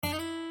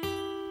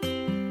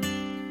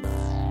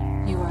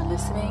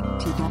listening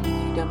to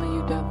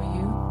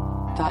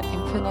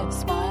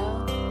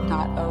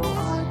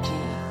www.infinitesmile.org.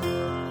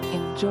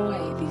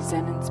 Enjoy these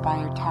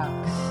Zen-inspired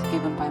talks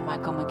given by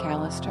Michael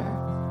McAllister.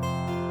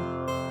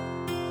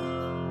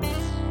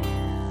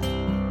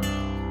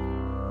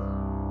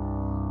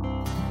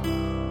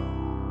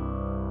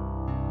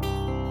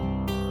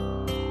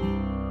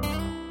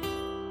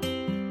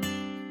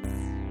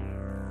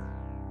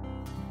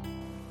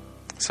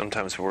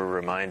 Sometimes we're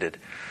reminded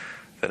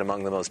that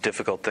among the most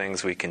difficult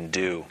things we can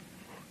do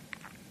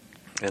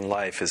in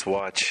life is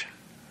watch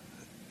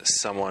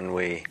someone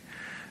we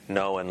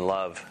know and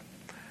love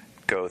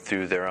go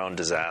through their own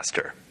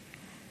disaster.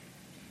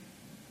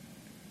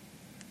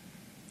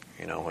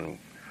 You know, when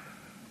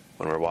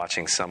we're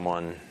watching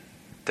someone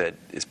that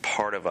is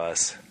part of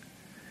us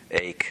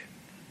ache,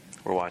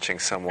 we're watching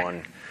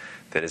someone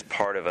that is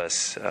part of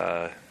us,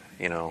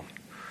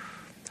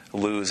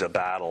 lose a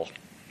battle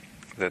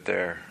that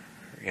they're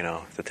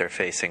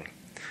facing.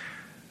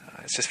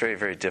 It's just very,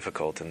 very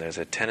difficult, and there's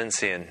a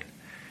tendency in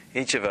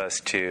each of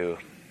us to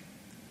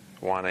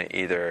want to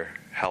either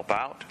help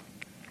out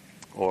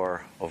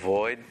or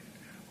avoid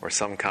or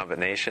some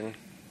combination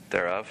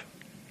thereof.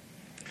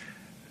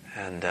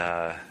 And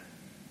I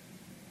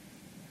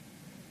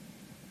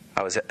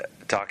was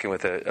talking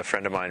with a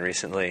friend of mine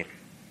recently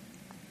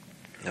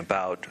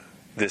about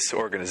this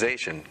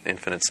organization,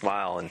 Infinite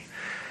Smile, and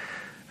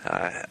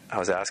I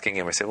was asking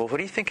him, I said, well, what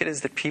do you think it is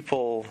that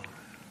people...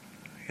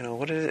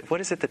 what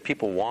is it that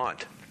people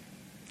want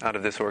out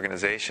of this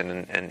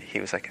organization? And he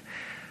was like,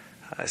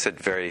 I said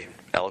very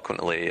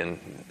eloquently and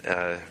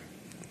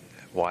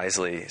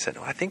wisely, he said,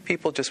 I think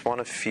people just want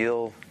to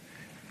feel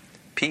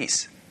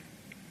peace.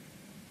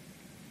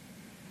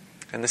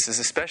 And this is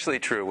especially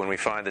true when we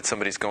find that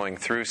somebody's going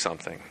through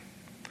something.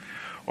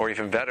 Or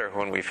even better,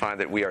 when we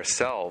find that we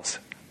ourselves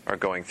are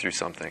going through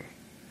something.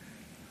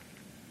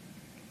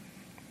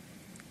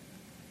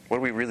 What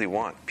do we really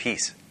want?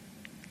 Peace.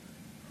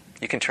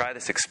 You can try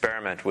this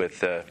experiment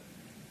with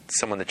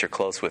someone that you're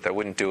close with. I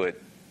wouldn't do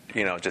it,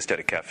 just at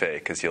a cafe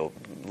because you'll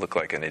look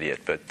like an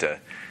idiot. But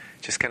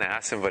just kind of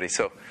ask somebody,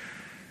 so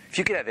if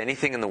you could have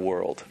anything in the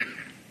world,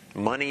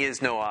 money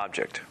is no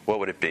object, what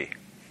would it be?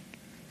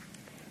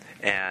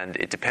 And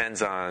it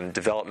depends on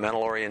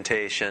developmental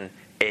orientation,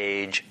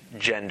 age,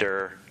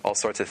 gender, all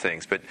sorts of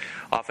things. But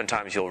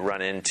oftentimes you'll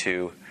run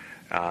into,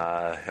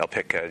 I'll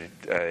pick an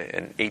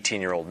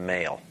 18-year-old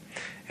male.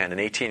 And an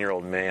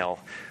 18-year-old male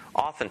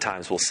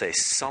oftentimes will say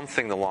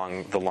something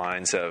along the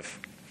lines of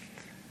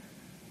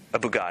a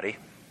Bugatti.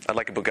 I'd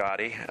like a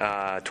Bugatti,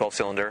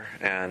 12-cylinder,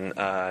 and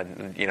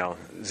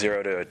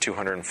 0 to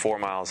 204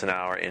 miles an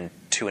hour in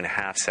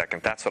 2.5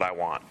 seconds. That's what I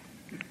want.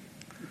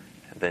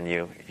 And then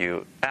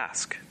you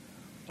ask,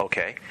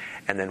 okay,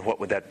 and then what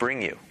would that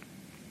bring you?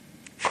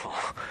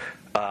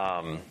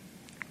 I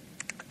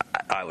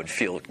would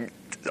feel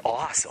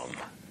awesome.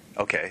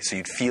 Okay, so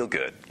you'd feel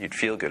good. You'd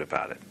feel good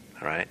about it,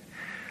 all right?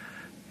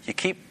 You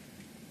keep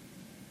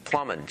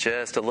plumbing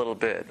just a little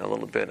bit.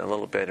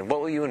 And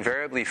what will you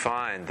invariably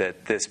find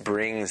that this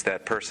brings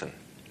that person?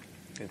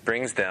 It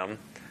brings them,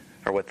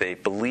 or what they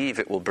believe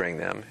it will bring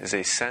them, is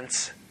a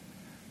sense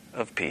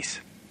of peace.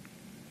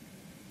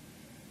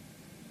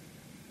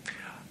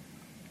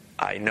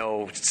 I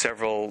know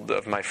several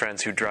of my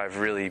friends who drive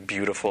really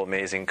beautiful,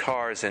 amazing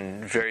cars,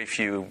 and very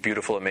few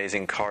beautiful,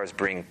 amazing cars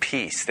bring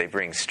peace. They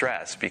bring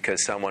stress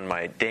because someone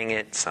might ding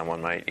it,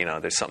 someone might,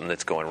 there's something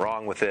that's going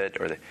wrong with it,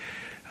 or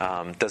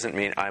doesn't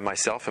mean I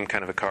myself am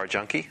kind of a car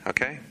junkie,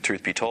 okay,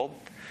 truth be told.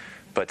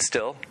 But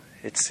still,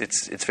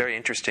 it's very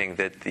interesting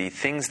that the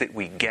things that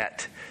we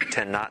get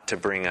tend not to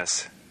bring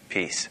us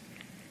peace.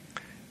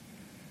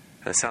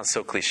 And it sounds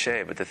so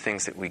cliche, but the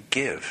things that we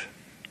give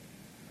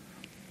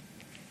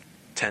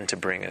tend to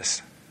bring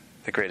us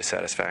the greatest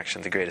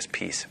satisfaction, the greatest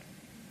peace.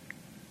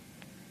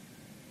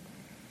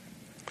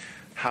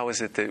 How is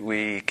it that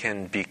we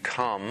can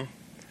become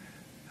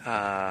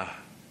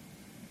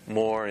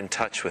more in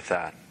touch with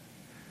that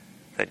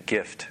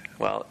gift?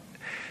 Well,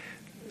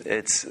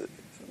 it's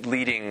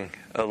leading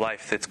a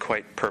life that's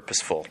quite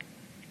purposeful,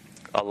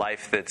 a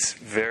life that's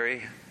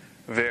very,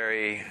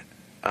 very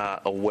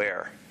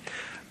aware.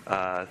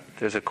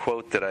 There's a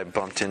quote that I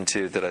bumped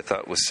into that I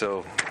thought was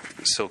so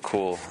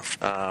cool.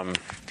 I'm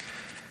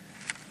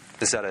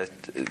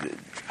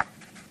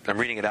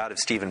reading it out of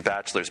Stephen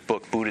Batchelor's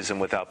book, Buddhism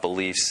Without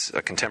Beliefs,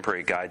 A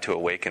Contemporary Guide to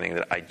Awakening,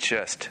 that I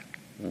just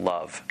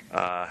love.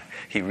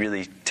 He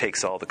really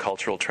takes all the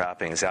cultural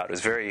trappings out. It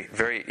was very,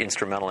 very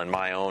instrumental in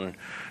my own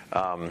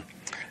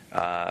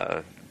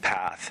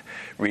path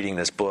reading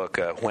this book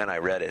when I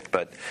read it.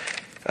 But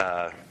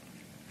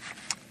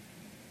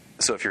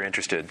so if you're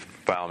interested,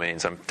 by all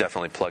means, I'm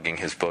definitely plugging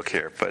his book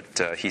here.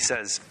 But he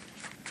says,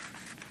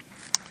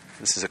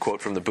 this is a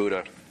quote from the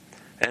Buddha,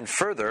 and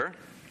further,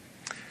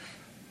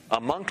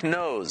 a monk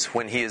knows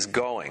when he is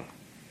going,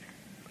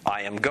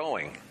 I am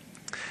going.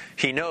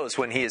 He knows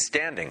when he is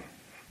standing,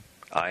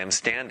 I am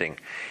standing.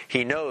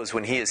 He knows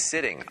when he is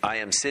sitting, I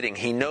am sitting.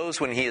 He knows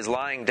when he is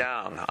lying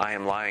down, I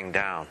am lying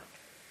down.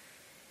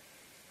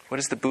 What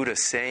is the Buddha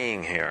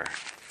saying here?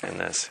 in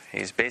this.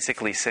 He's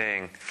basically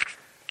saying,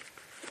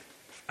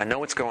 I know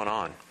what's going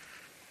on.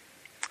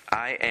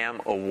 I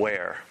am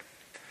aware.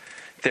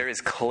 There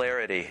is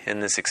clarity in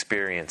this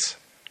experience.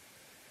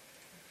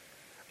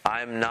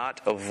 I'm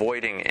not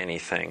avoiding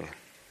anything.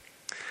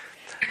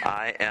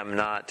 I am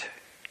not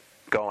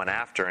going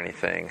after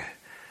anything.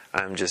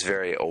 I'm just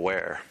very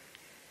aware.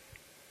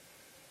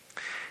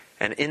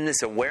 And in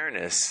this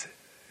awareness,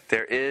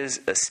 there is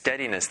a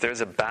steadiness,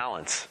 there's a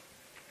balance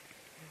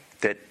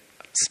that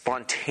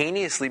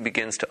spontaneously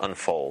begins to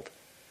unfold.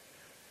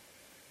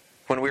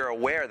 When we are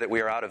aware that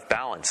we are out of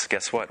balance,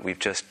 guess what? We've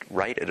just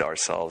righted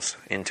ourselves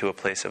into a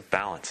place of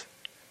balance.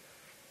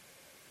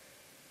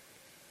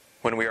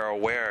 When we are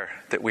aware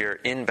that we are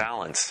in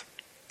balance,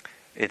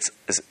 it's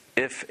as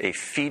if a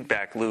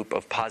feedback loop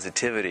of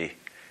positivity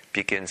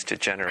begins to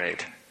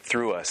generate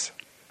through us.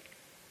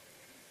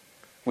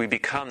 We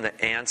become the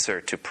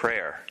answer to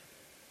prayer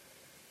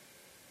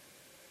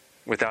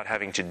without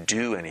having to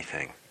do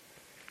anything.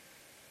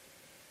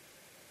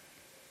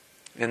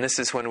 And this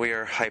is when we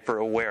are hyper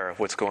aware of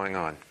what's going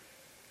on.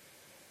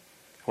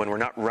 When we're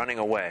not running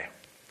away.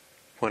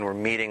 When we're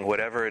meeting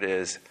whatever it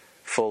is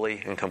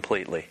fully and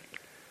completely.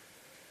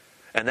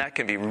 And that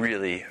can be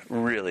really,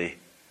 really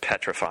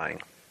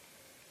petrifying.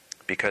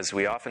 Because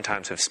we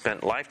oftentimes have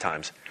spent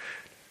lifetimes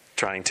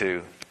trying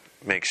to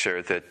make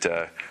sure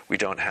that we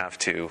don't have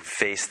to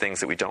face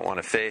things that we don't want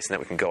to face, and that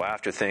we can go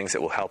after things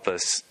that will help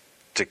us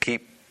to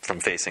keep from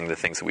facing the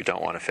things that we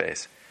don't want to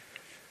face.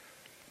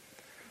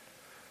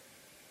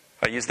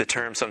 I use the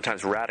term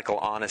sometimes radical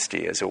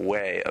honesty as a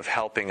way of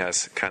helping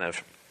us kind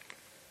of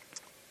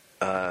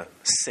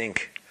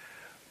sync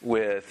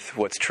with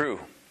what's true.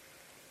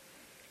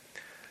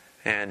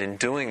 And in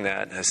doing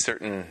that, a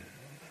certain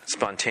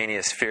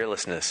spontaneous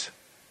fearlessness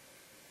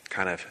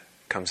kind of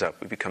comes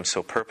up. We become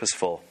so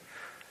purposeful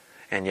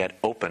and yet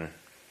open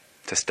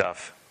to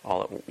stuff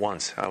all at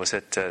once. I was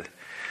at the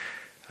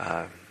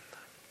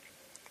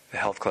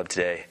health club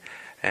today,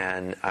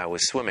 and I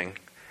was swimming,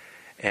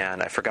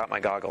 and I forgot my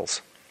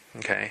goggles.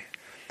 Okay,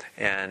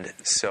 and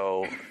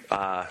so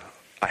I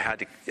had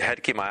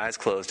to keep my eyes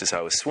closed as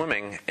I was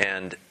swimming.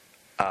 And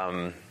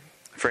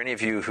for any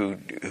of you who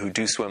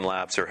do swim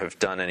laps or have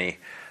done any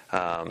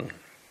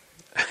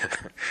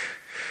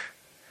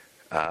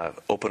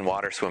open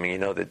water swimming, you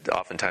know that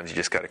oftentimes you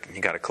just got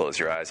to close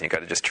your eyes, and you got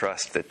to just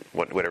trust that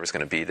whatever's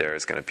going to be there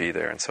is going to be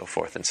there, and so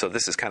forth. And so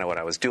this is kind of what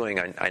I was doing.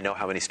 I know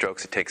how many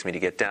strokes it takes me to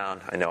get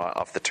down. I know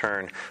off the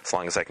turn, as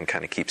long as I can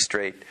kind of keep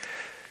straight.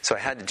 So I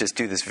had to just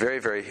do this very,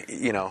 very,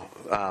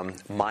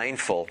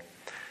 mindful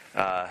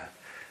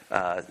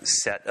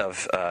set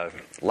of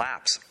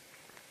laps.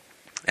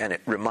 And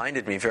it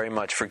reminded me very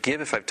much,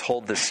 forgive if I've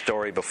told this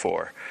story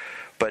before,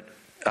 but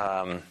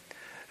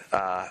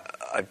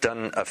I've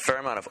done a fair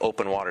amount of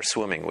open water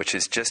swimming, which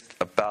is just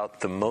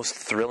about the most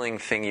thrilling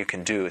thing you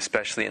can do,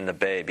 especially in the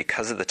bay,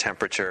 because of the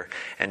temperature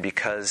and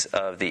because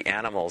of the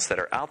animals that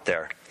are out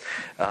there.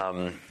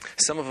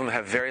 Some of them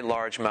have very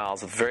large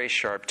mouths with very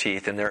sharp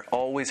teeth, and they're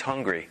always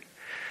hungry.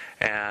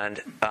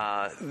 And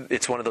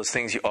it's one of those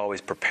things you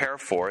always prepare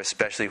for,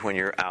 especially when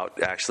you're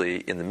out actually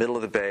in the middle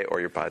of the bay or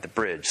you're by the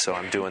bridge. So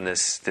I'm doing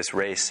this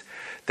race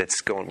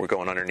we're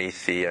going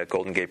underneath the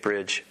Golden Gate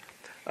Bridge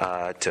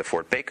to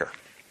Fort Baker.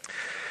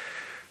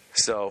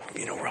 So,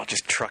 we're all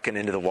just trucking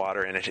into the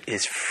water, and it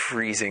is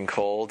freezing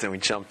cold, and we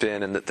jump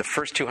in, and the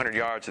first 200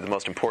 yards are the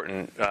most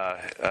important,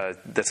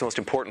 that's the most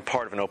important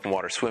part of an open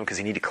water swim, because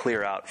you need to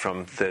clear out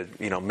from the,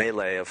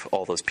 melee of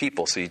all those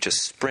people, so you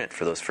just sprint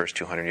for those first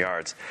 200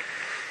 yards.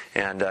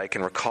 And I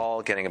can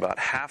recall getting about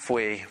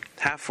halfway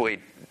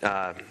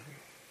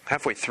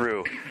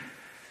through,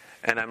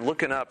 and I'm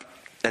looking up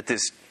at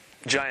this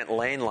giant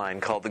lane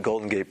line called the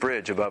Golden Gate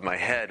Bridge above my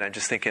head, and I'm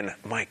just thinking,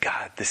 my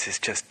God, this is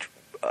just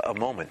a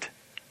moment.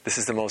 This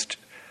is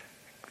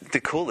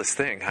the coolest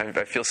thing.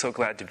 I feel so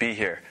glad to be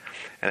here.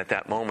 And at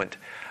that moment,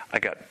 I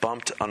got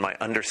bumped on my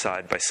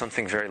underside by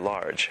something very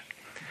large.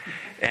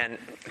 And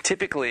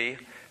typically,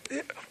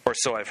 or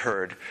so I've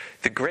heard,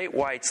 the great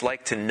whites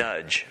like to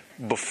nudge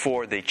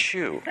before they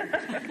chew.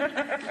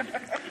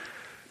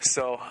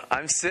 So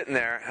I'm sitting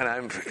there,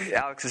 and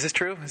Alex, is this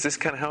true? Is this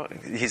kind of how...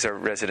 He's a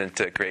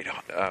resident great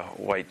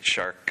white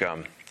shark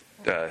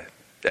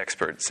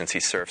expert, since he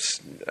surfs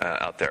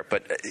out there.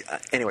 But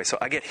anyway, so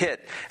I get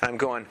hit, and I'm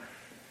going,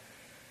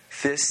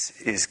 this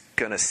is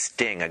going to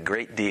sting a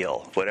great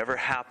deal. Whatever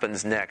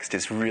happens next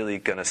is really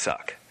going to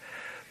suck.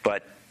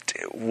 But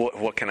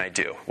what can I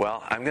do?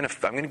 Well, I'm going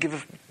to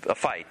give a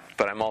fight,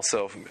 but I'm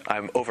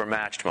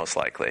overmatched most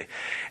likely.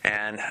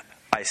 And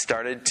I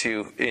started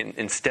to,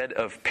 instead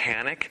of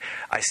panic,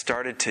 I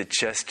started to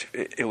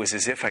it was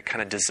as if I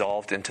kind of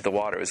dissolved into the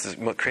water. It was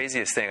the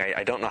craziest thing.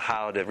 I don't know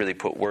how to really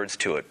put words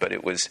to it, but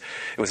it was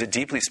a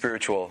deeply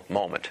spiritual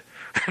moment,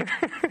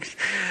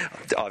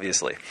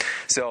 obviously.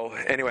 So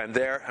anyway, I'm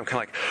there. I'm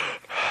kind of like,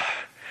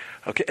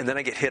 okay, and then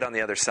I get hit on the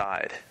other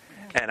side.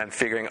 And I'm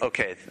figuring,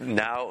 okay,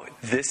 now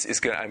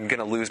I'm going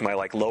to lose my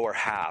lower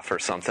half or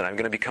something. I'm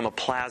going to become a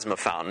plasma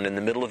fountain in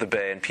the middle of the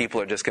bay, and people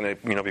are just going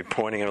to be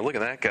pointing and look at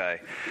that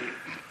guy.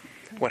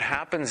 what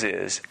happens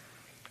is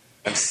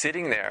I'm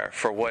sitting there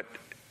for what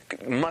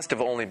must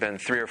have only been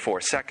 3 or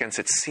 4 seconds.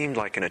 It seemed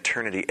like an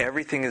eternity.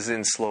 Everything is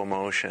in slow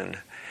motion.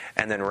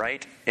 And then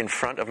right in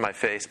front of my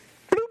face,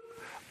 bloop,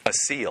 a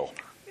seal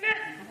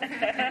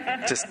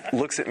just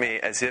looks at me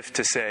as if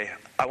to say,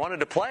 I wanted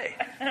to play,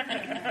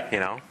 you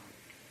know?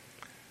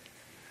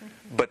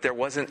 But there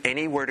wasn't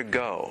anywhere to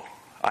go.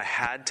 I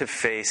had to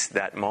face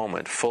that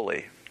moment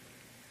fully.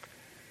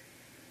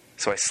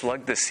 So I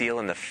slugged the seal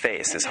in the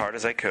face as hard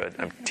as I could.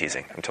 I'm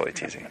teasing. I'm totally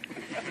teasing.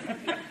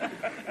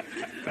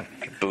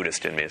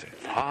 Buddhist in me is,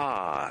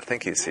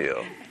 thank you,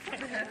 seal.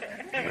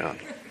 You know.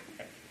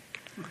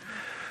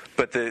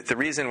 But the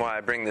reason why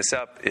I bring this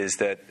up is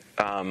that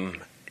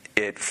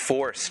it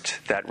forced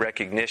that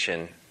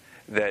recognition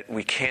that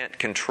we can't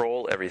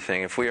control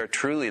everything. If we are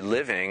truly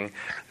living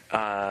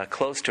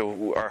close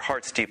to our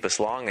heart's deepest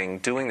longing,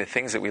 doing the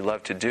things that we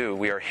love to do,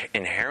 we are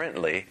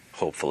inherently,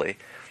 hopefully,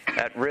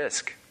 at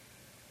risk.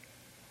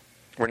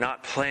 We're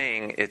not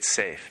playing it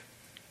safe.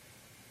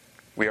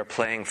 We are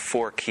playing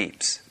for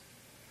keeps.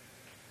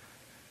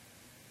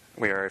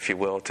 We are, if you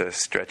will, to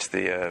stretch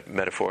the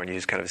metaphor and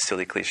use kind of a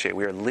silly cliche,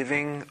 we are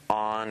living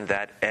on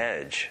that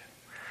edge.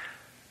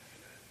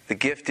 The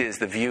gift is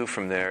the view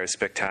from there is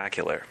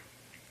spectacular.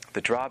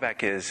 The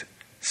drawback is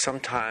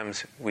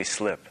sometimes we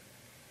slip.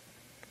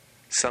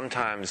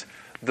 Sometimes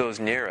those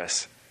near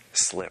us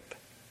slip.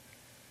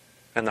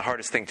 And the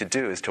hardest thing to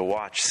do is to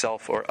watch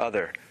self or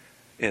other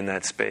in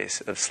that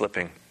space of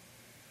slipping.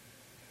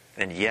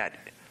 And yet,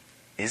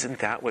 isn't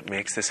that what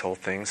makes this whole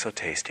thing so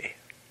tasty?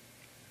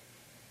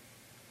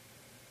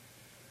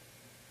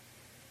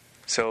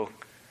 So,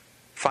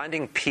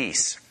 finding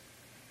peace,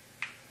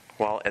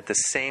 while at the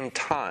same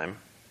time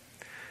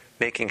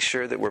making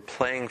sure that we're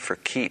playing for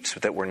keeps,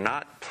 that we're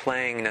not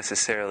playing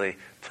necessarily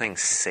playing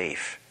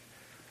safe,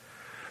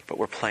 but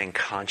we're playing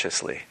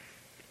consciously.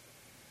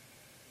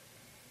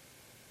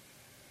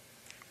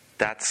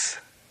 That's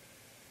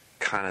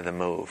kind of the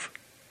move.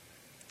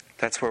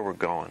 That's where we're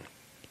going.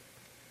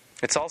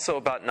 It's also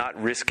about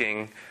not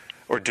risking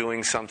or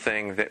doing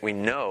something that we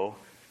know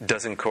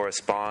doesn't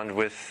correspond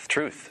with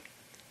truth.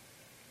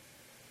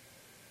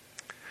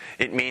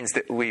 It means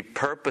that we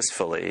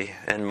purposefully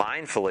and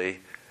mindfully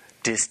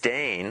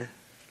disdain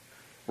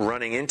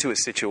running into a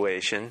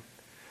situation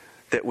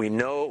that we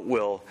know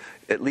will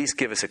at least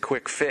give us a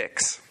quick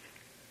fix,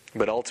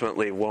 but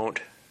ultimately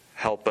won't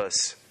help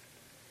us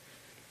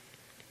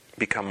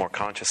become more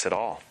conscious at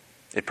all.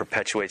 It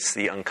perpetuates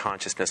the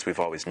unconsciousness we've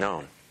always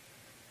known.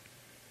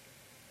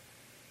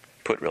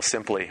 Put real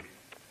simply,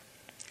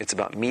 it's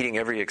about meeting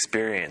every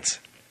experience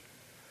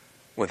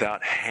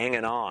without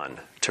hanging on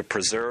to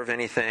preserve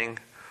anything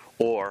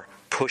or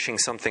pushing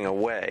something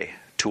away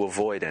to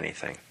avoid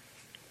anything.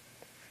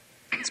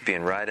 It's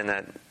being right in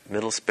that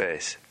middle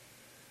space,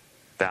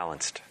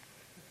 balanced.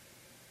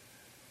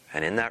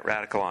 And in that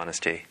radical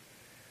honesty,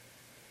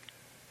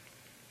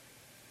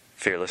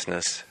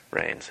 fearlessness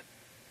reigns.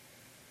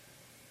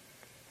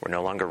 We're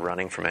no longer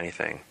running from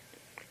anything.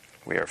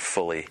 We are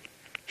fully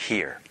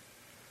here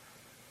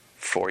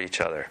for each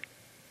other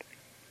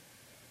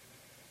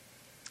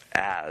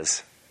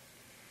as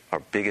our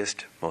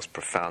biggest, most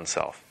profound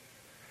self.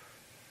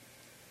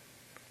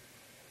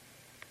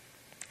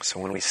 So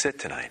when we sit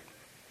tonight,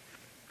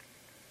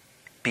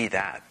 be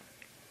that.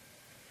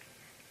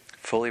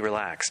 Fully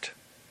relaxed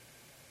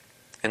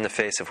in the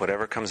face of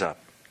whatever comes up.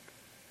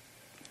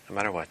 No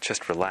matter what,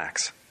 just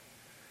relax.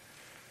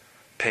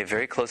 Pay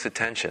very close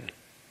attention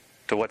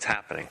to what's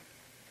happening.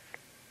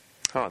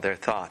 Oh, there are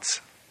thoughts.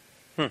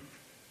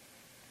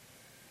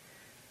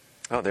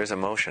 Oh, there's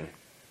emotion.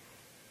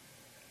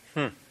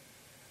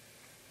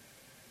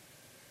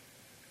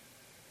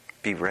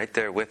 Be right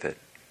there with it.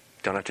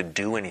 Don't have to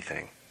do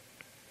anything.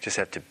 Just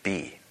have to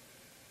be.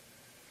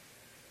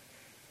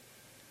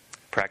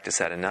 Practice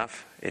that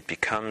enough, it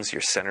becomes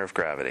your center of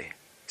gravity,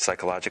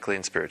 psychologically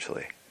and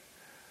spiritually.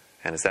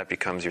 And as that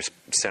becomes your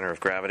center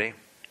of gravity,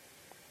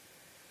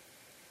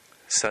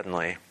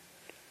 suddenly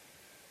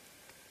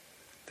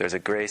there's a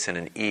grace and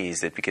an ease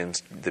that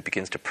begins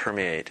to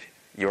permeate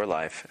your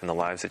life and the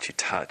lives that you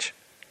touch.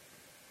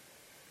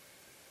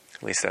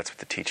 At least that's what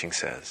the teaching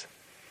says.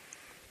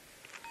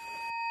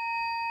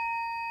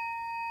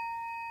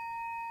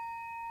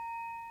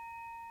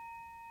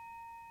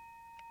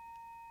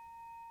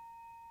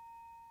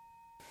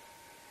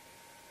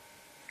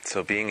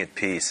 So being at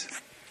peace.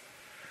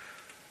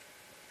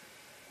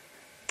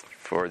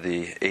 For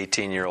the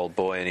 18-year-old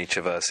boy in each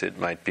of us, it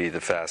might be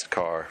the fast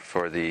car.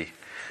 For the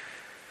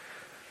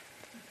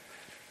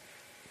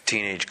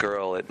teenage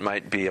girl, it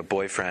might be a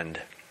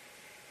boyfriend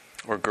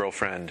or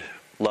girlfriend,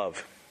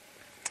 love.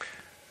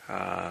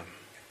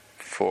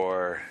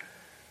 For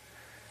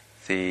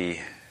the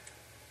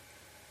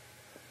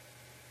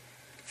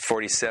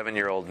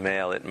 47-year-old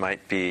male, it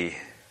might be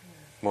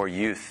more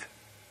youth.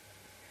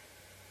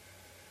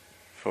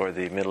 For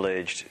the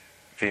middle-aged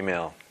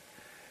female,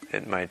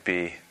 it might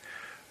be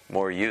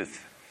more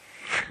youth.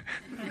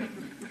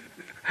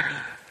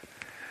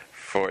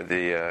 For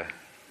the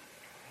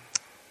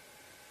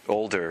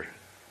older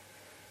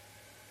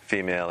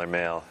female or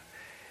male.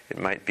 It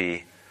might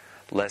be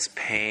less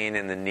pain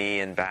in the knee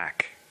and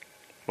back.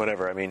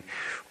 Whatever. I mean,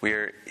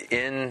 we're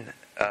in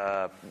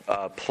a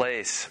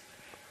place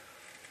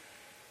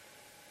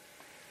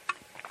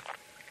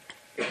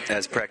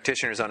as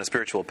practitioners on a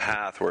spiritual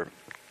path where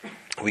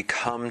we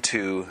come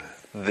to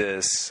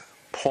this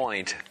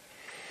point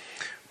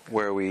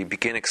where we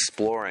begin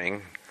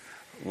exploring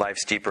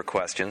life's deeper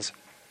questions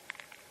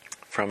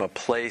from a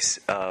place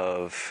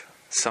of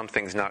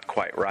something's not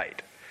quite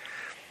right.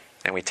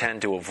 And we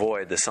tend to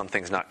avoid the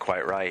something's not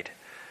quite right.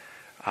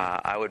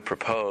 I would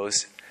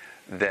propose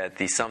that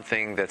the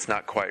something that's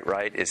not quite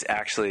right is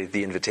actually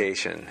the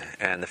invitation.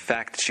 And the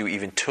fact that you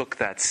even took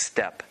that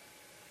step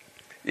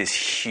is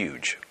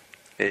huge.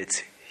 It's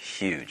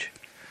huge.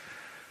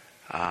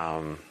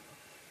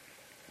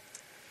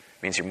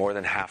 Means you're more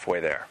than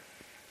halfway there.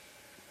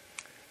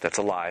 That's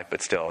a lie,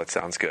 but still, it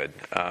sounds good.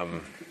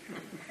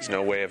 There's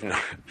no way of knowing.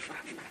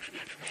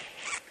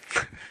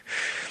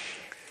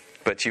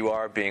 But you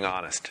are being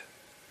honest.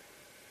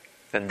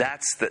 And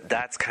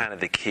that's kind of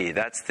the key.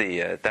 That's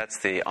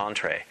the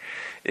entree,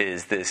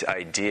 is this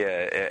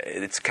idea.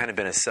 It's kind of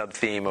been a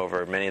sub-theme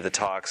over many of the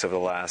talks over the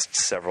last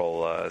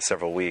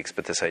several weeks.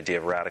 But this idea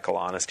of radical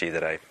honesty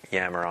that I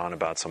yammer on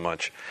about so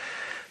much.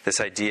 This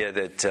idea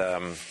that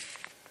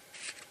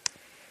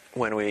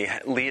when we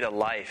lead a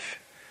life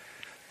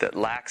that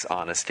lacks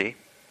honesty,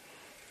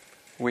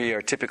 we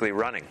are typically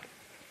running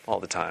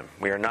all the time.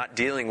 We are not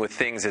dealing with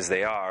things as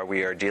they are.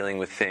 We are dealing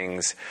with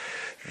things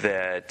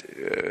that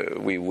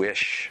we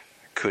wish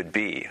could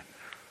be.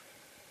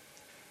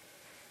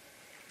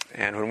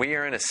 And when we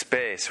are in a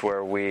space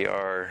where we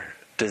are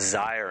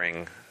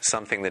desiring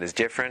something that is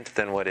different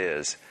than what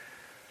is,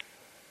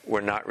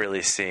 we're not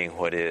really seeing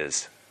what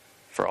is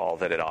for all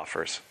that it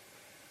offers.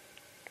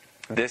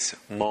 This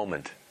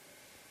moment,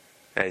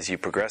 as you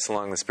progress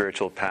along the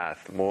spiritual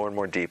path more and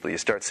more deeply, you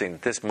start seeing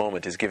that this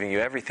moment is giving you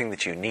everything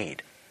that you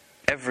need.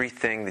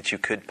 Everything that you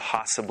could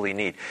possibly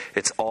need.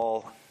 It's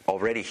all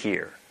already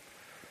here.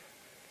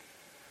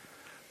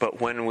 But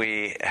when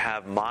we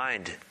have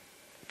mind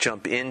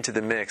jump into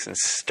the mix and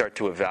start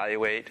to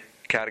evaluate,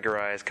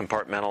 categorize,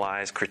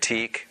 compartmentalize,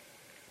 critique,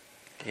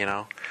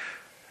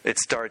 it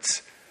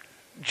starts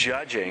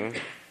judging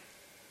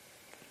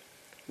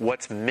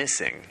what's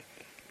missing.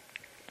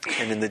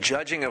 And in the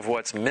judging of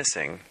what's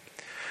missing,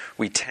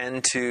 we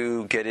tend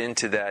to get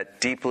into that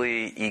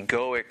deeply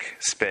egoic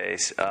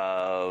space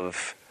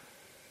of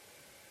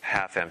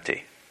half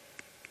empty.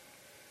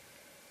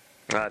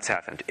 Well, it's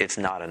half empty. It's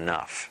not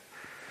enough.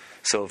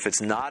 So if it's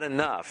not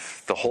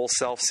enough, the whole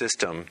self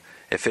system,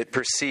 if it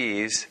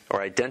perceives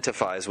or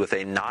identifies with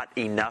a not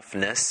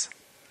enoughness,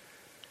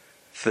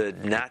 the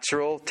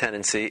natural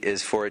tendency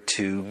is for it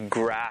to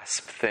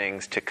grasp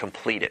things to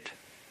complete it.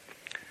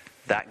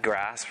 That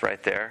grasp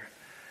right there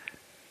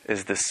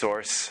is the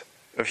source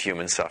of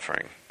human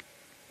suffering.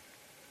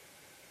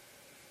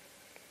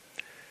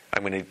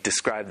 I'm going to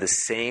describe the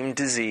same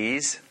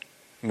disease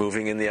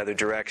moving in the other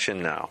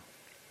direction now.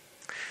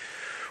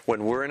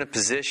 When we're in a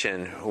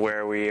position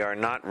where we are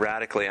not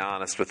radically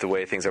honest with the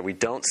way things are, we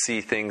don't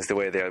see things the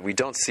way they are, we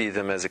don't see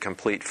them as a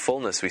complete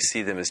fullness, we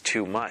see them as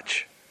too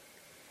much.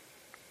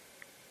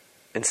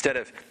 Instead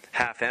of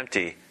half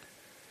empty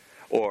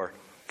or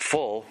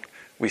full,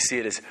 we see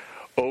it as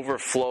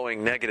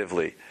overflowing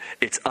negatively.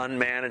 It's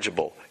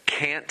unmanageable.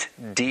 Can't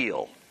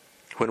deal.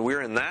 When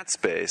we're in that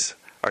space,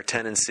 our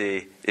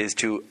tendency is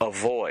to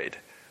avoid.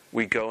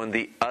 We go in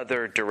the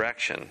other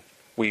direction.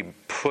 We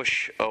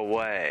push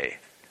away.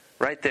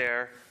 Right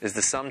there is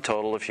the sum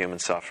total of human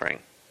suffering.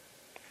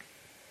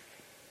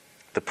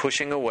 The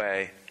pushing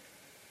away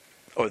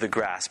or the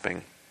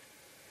grasping.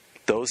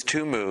 Those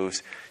two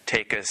moves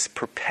take us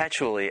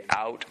perpetually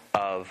out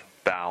of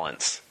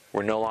balance.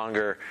 We're no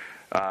longer,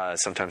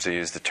 sometimes I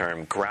use the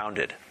term,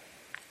 grounded.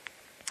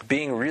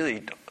 Being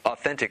really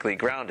authentically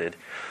grounded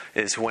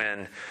is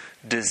when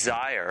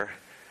desire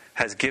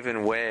has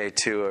given way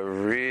to a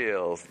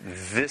real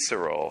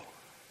visceral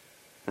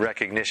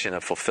recognition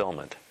of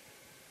fulfillment.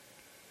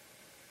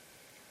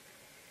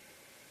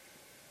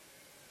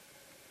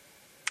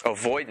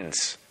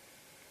 Avoidance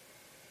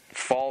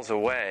falls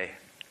away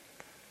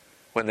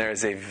when there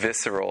is a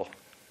visceral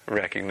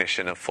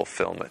recognition of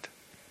fulfillment,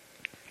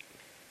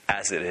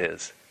 as it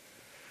is.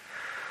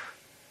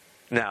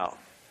 Now,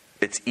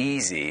 it's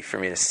easy for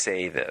me to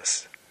say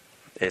this.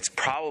 It's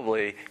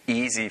probably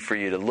easy for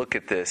you to look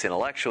at this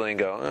intellectually and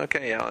go,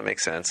 okay, yeah, that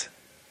makes sense.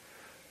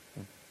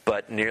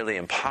 But nearly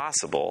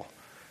impossible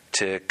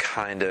to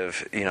kind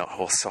of,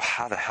 well, so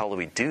how the hell do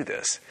we do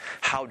this?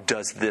 How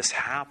does this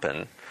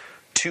happen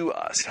to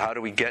us? How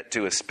do we get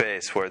to a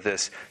space where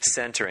this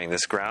centering,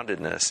 this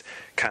groundedness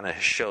kind of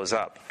shows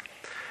up?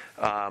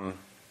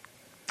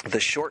 The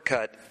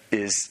shortcut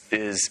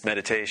is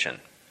meditation.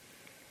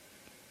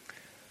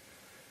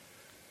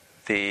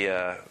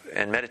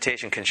 And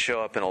meditation can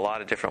show up in a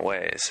lot of different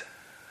ways.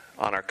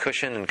 On our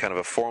cushion in kind of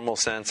a formal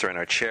sense, or in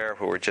our chair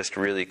where we're just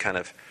really kind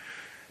of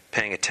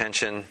paying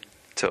attention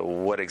to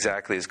what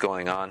exactly is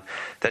going on.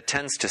 That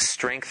tends to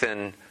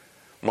strengthen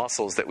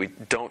muscles that we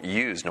don't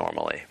use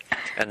normally.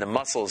 And the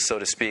muscles, so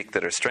to speak,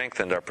 that are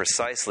strengthened are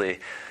precisely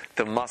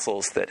the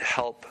muscles that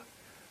help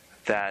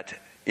that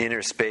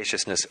inner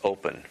spaciousness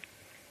open.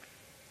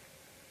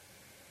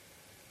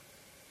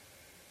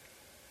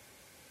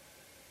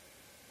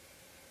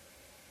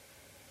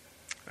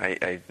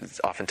 I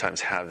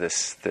oftentimes have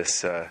this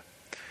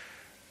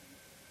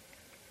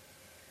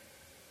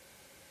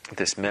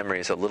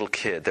memory as a little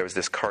kid. There was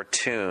this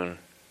cartoon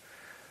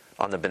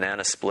on the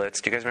banana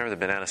splits. Do you guys remember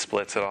the banana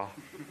splits at all?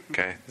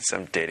 Okay,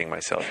 I'm dating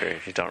myself here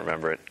if you don't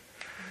remember it.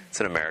 It's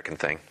an American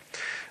thing.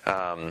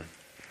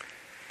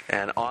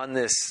 And on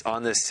this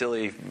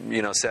silly,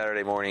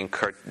 Saturday morning,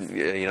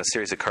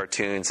 series of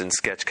cartoons and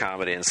sketch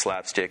comedy and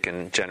slapstick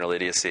and general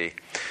idiocy,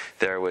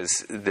 there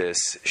was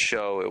this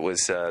show. It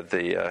was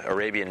the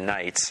Arabian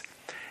Nights,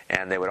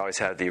 and they would always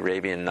have the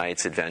Arabian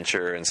Nights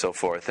adventure and so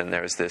forth. And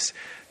there was this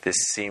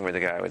scene where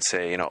the guy would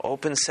say,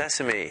 "Open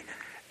sesame,"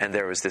 and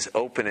there was this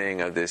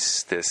opening of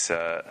this. It's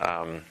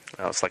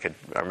like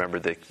I remember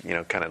the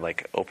kind of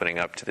like opening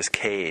up to this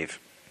cave.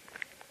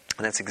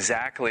 And that's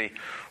exactly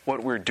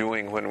what we're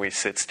doing when we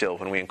sit still.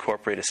 When we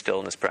incorporate a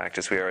stillness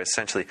practice, we are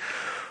essentially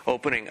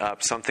opening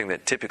up something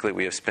that typically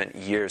we have spent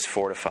years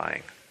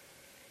fortifying.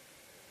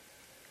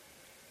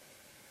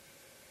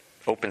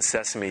 Open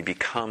sesame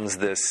becomes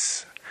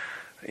this,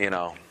 it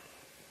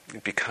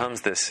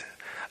becomes this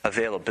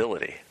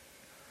availability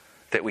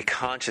that we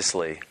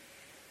consciously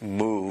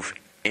move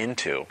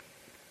into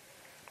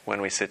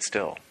when we sit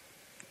still.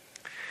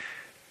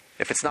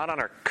 If it's not on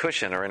our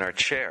cushion or in our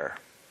chair,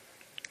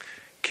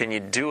 can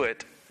you do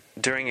it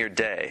during your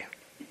day?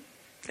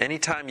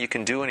 Anytime you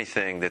can do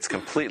anything that's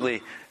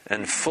completely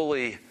and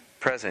fully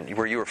present,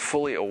 where you are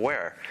fully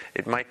aware.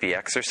 It might be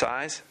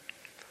exercise.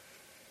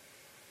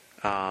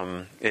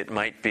 It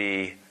might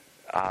be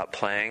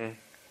playing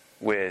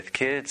with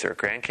kids or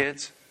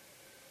grandkids.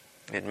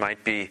 It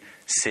might be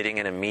sitting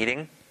in a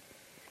meeting.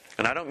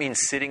 And I don't mean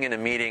sitting in a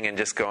meeting and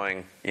just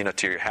going,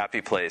 to your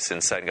happy place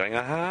inside and going,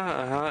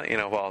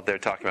 while they're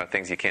talking about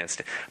things you can't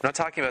stand. I'm not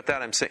talking about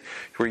that. I'm saying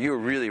where you're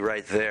really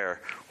right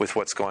there with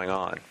what's going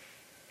on.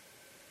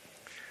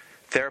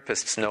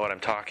 Therapists know what I'm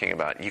talking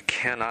about. You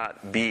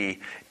cannot be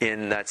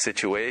in that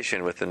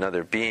situation with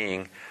another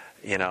being,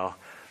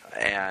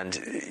 and,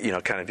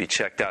 kind of be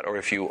checked out. Or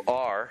if you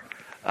are,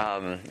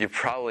 you're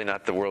probably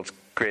not the world's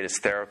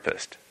greatest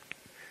therapist.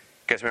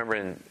 You guys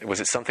remember,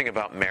 was it Something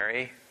About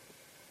Mary?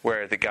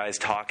 Where the guy's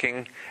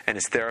talking and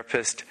his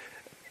therapist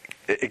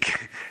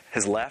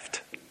has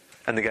left,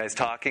 and the guy's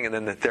talking, and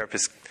then the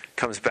therapist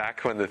comes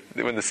back when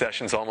the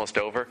session's almost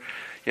over.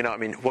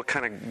 What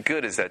kind of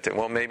good is that to?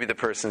 Well, maybe the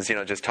person's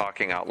just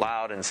talking out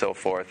loud and so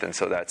forth, and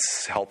so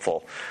that's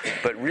helpful.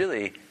 But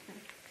really,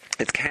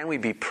 it's can we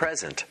be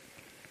present?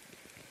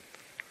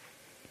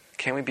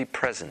 Can we be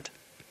present?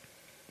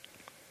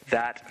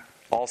 That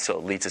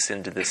also leads us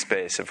into this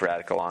space of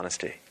radical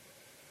honesty.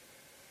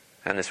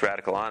 And this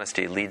radical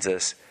honesty leads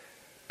us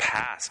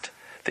past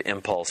the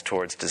impulse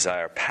towards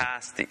desire,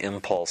 past the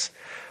impulse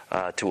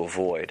to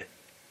avoid.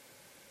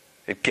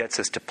 It gets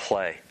us to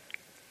play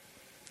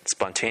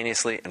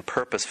spontaneously and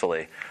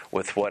purposefully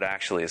with what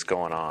actually is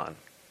going on.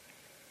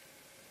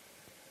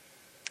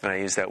 And I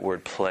use that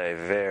word play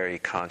very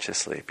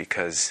consciously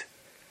because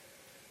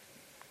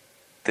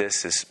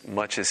this, as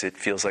much as it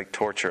feels like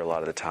torture a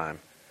lot of the time,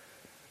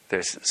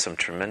 there's some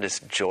tremendous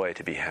joy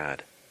to be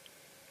had.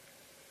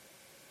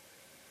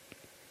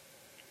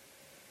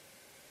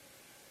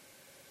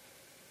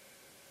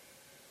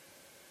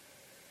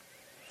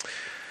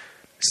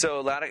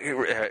 So,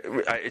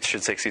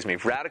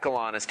 radical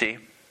honesty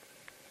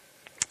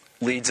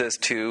leads us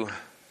to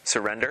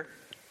surrender,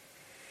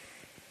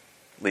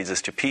 leads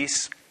us to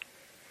peace,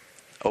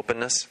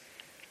 openness,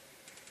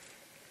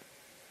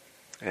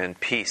 and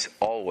peace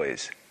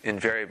always,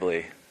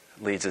 invariably,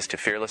 leads us to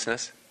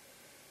fearlessness.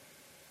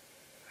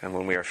 And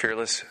when we are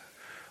fearless,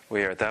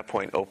 we are at that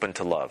point open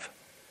to love,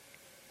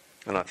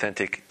 an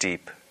authentic,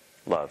 deep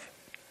love.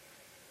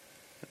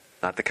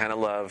 Not the kind of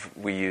love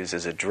we use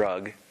as a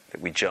drug that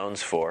we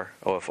jones for.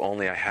 Oh, if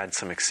only I had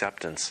some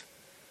acceptance.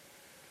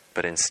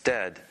 But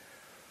instead,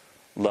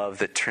 love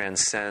that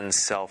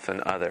transcends self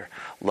and other.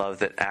 Love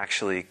that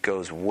actually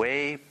goes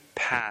way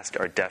past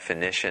our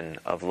definition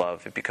of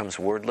love. It becomes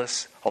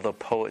wordless, although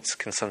poets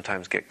can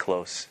sometimes get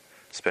close,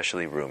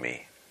 especially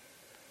Rumi.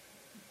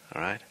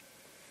 All right?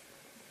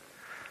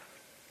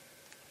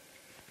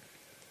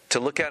 To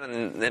look at it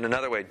in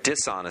another way,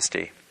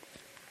 dishonesty.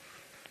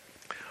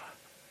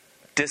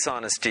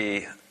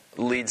 Dishonesty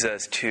leads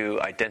us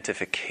to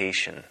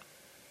identification.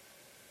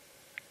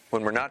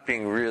 When we're not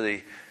being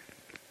really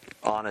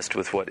honest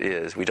with what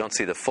is, we don't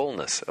see the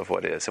fullness of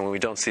what is. And when we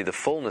don't see the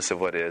fullness of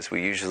what is,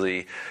 we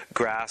usually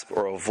grasp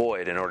or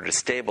avoid in order to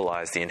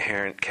stabilize the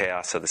inherent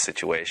chaos of the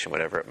situation,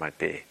 whatever it might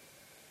be.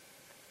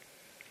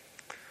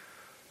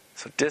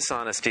 So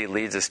dishonesty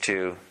leads us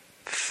to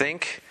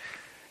think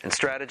and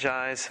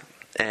strategize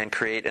and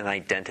create an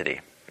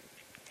identity.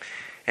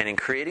 And in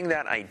creating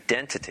that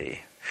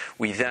identity,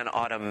 we then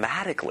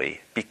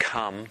automatically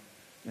become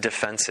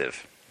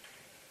defensive.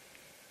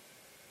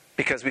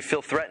 Because we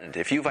feel threatened.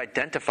 If you've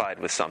identified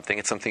with something,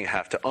 it's something you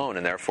have to own,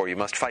 and therefore you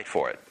must fight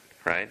for it,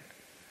 right?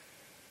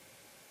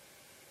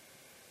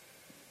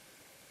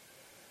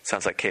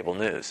 Sounds like cable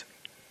news,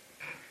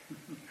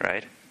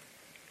 right?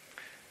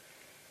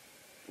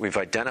 We've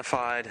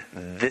identified,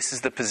 this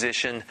is the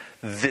position,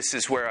 this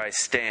is where I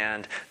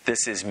stand,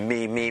 this is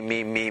me,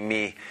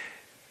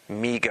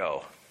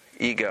 me-go,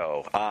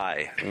 ego,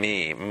 I,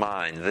 me,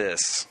 mine,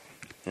 this,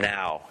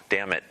 now,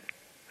 damn it,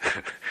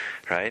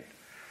 right?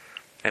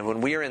 And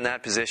when we are in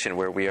that position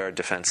where we are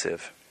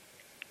defensive,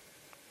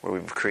 where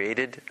we've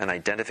created an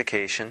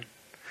identification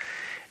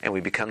and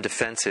we become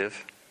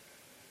defensive,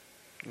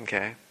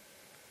 okay,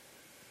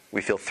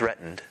 we feel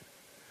threatened,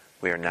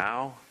 we are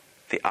now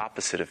the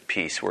opposite of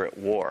peace. We're at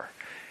war,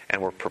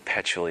 and we're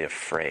perpetually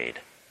afraid.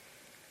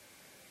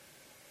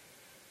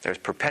 There's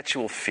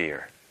perpetual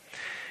fear.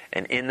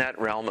 And in that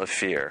realm of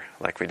fear,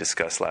 like we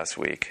discussed last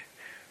week,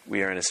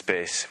 we are in a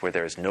space where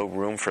there is no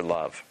room for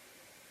love.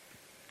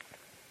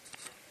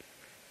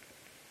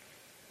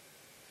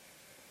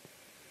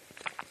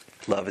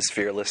 Love is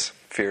fearless.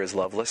 Fear is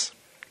loveless.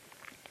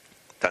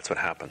 That's what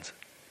happens.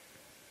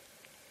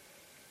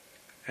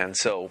 And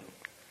so,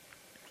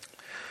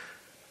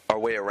 our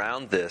way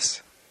around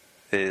this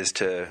is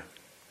to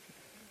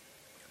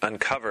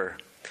uncover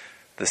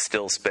the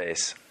still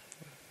space.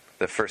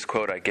 The first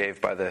quote I gave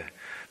by the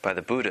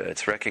Buddha,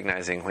 it's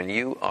recognizing when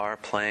you are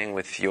playing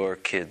with your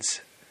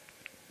kids,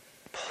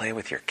 play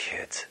with your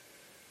kids.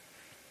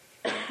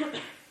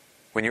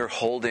 When you're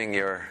holding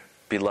your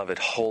beloved,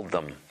 hold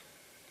them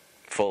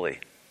fully.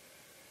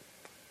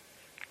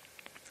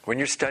 When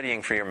you're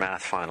studying for your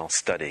math final,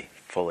 study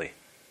fully.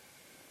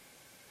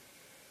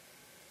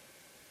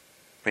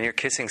 When you're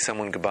kissing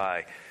someone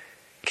goodbye,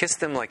 kiss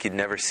them like you'd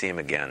never see them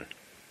again.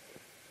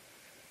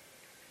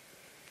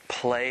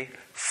 Play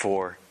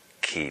for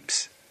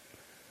keeps.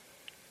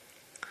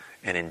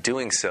 And in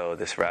doing so,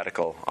 this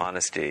radical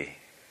honesty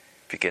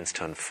begins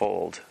to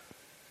unfold.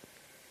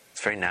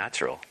 It's very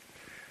natural,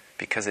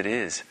 because it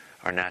is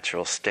our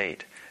natural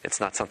state. It's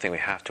not something we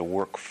have to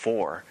work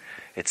for.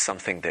 It's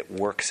something that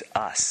works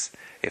us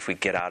if we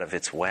get out of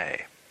its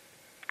way.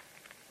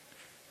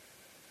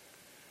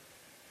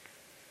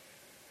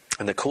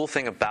 And the cool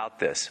thing about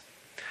this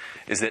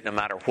is that no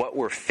matter what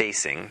we're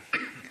facing,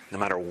 no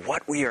matter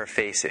what we are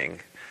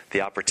facing,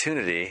 the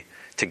opportunity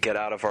to get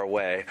out of our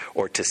way,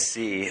 or to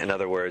see, in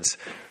other words,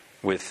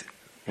 with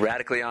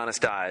radically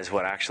honest eyes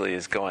what actually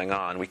is going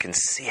on, we can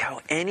see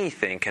how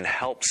anything can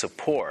help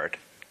support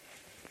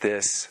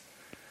this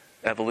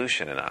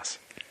evolution in us.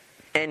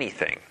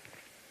 Anything.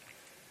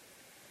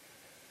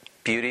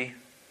 Beauty,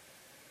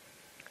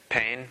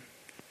 pain,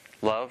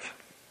 love,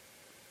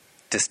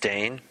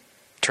 disdain,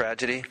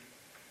 tragedy,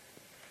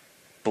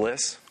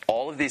 bliss.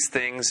 All of these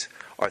things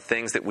are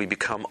things that we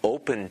become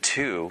open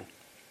to,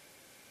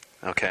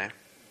 okay,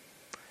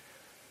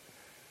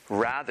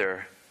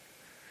 rather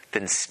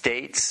than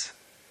states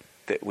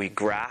that we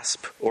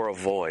grasp or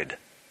avoid.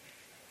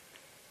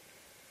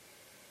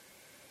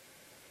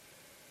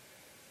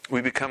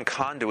 We become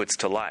conduits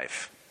to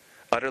life,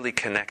 utterly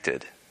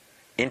connected,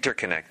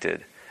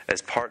 interconnected,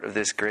 as part of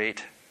this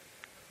great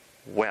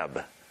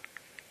web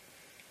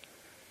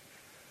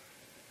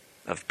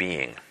of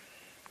being.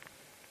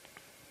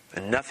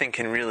 And nothing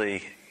can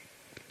really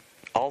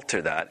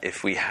alter that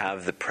if we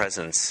have the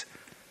presence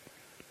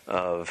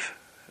of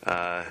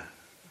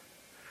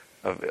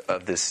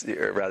this,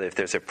 or rather, if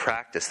there's a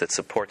practice that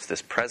supports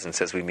this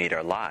presence as we meet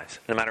our lives,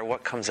 no matter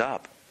what comes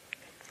up.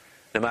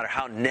 No matter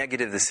how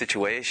negative the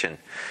situation,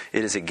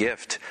 it is a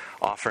gift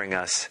offering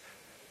us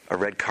a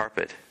red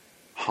carpet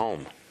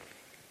home.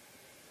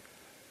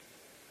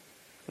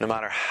 No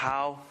matter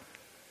how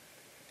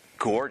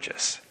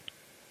gorgeous,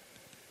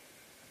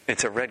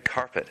 it's a red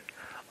carpet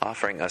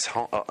offering us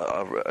home,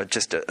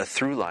 just a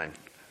through line,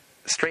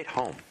 straight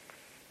home.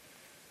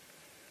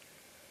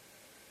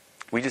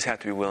 We just have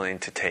to be willing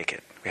to take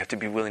it. We have to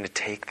be willing to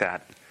take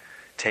that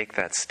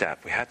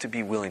step. We have to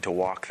be willing to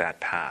walk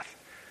that path.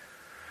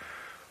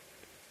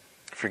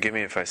 Forgive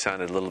me if I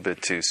sounded a little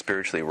bit too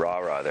spiritually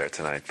rah-rah there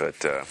tonight, but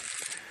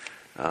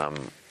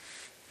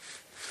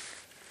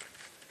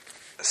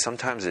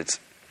sometimes it's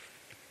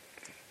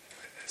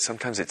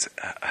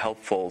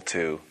helpful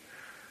to,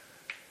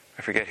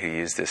 I forget who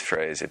used this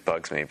phrase, it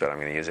bugs me, but I'm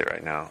going to use it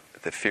right now.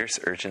 The fierce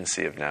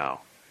urgency of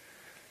now.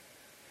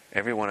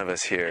 Every one of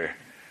us here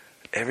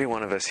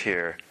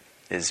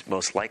is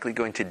most likely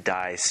going to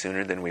die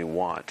sooner than we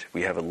want.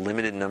 We have a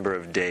limited number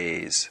of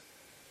days,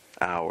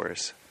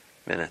 hours,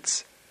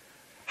 minutes.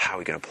 How are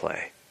we going to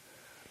play?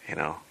 You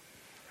know?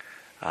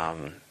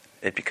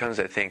 It becomes,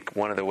 I think,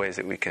 one of the ways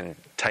that we can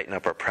tighten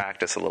up our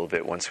practice a little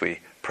bit once we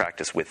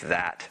practice with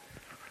that,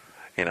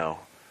 you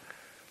know,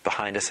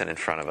 behind us and in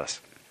front of us.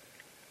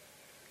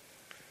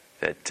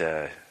 That,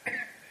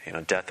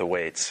 death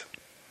awaits.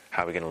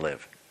 How are we going to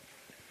live?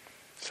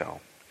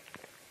 So,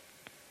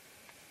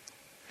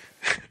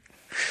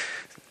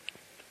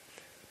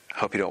 I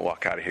hope you don't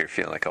walk out of here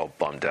feeling like all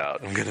bummed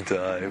out. I'm going to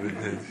die.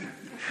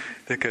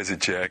 That guy's a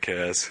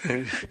jackass.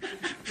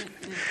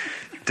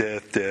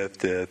 Death, death,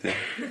 death. Yeah.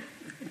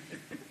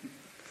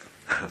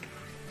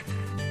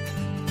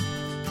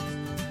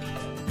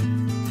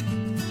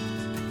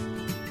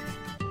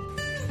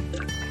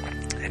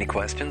 Any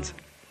questions?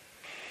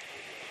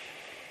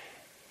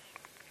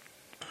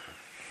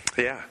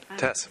 Yeah,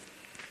 Tess.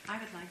 I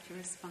would like to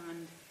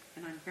respond,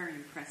 and I'm very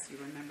impressed you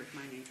remembered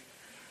my name.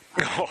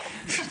 Oh,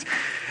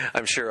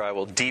 I'm sure I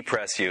will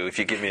depress you if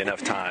you give me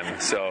enough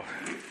time. So,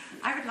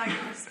 I would like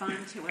to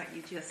respond to what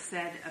you just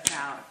said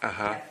about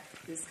death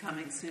is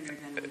coming sooner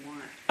than we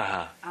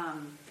want.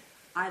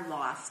 I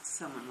lost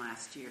someone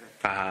last year,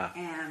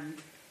 and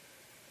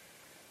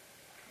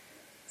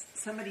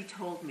somebody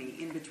told me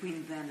in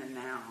between then and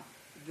now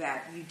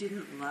that you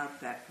didn't love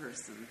that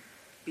person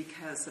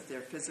because of their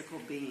physical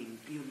being.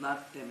 You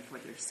loved them for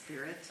their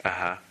spirit,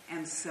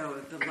 and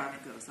so the love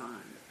goes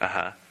on.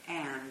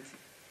 And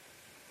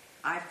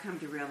I've come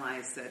to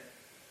realize that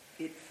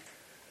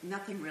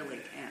nothing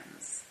really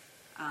ends.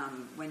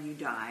 When you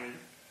die,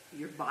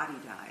 your body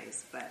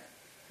dies, but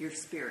your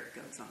spirit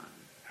goes on.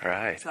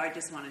 Right. So I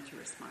just wanted to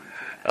respond to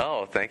that.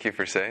 Oh, thank you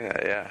for saying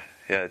that.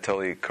 Yeah, it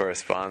totally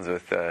corresponds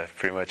with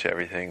pretty much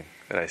everything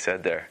that I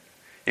said there.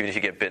 Even if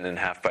you get bitten in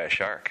half by a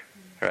shark,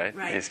 right?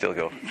 You still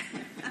go.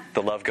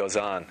 The love goes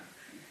on.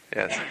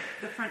 Yes.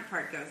 The front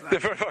part goes on. The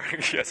front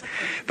part, yes.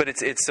 But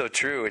it's so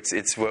true.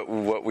 It's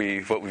what we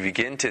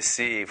begin to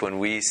see when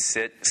we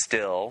sit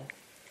still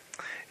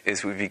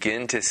is we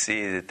begin to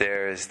see that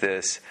there is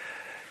this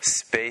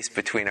space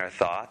between our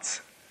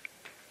thoughts.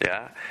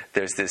 Yeah?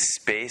 There's this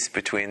space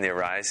between the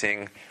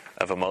arising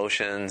of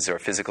emotions or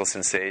physical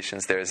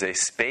sensations. There's a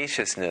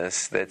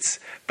spaciousness that's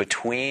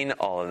between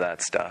all of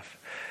that stuff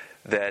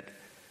that,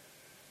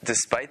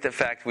 despite the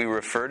fact we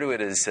refer to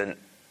it as a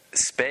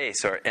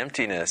space or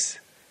emptiness,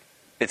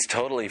 it's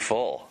totally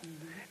full.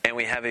 And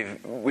we have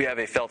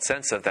a felt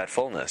sense of that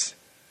fullness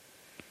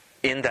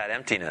in that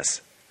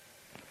emptiness.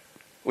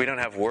 We don't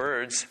have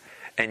words,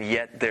 and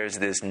yet there's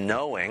this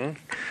knowing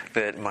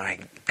that, my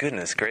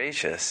goodness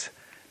gracious,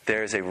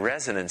 there's a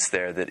resonance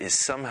there that is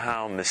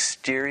somehow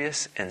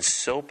mysterious and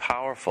so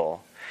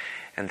powerful.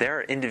 And there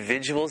are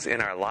individuals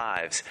in our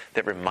lives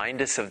that remind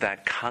us of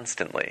that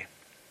constantly,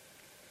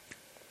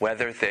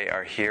 whether they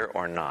are here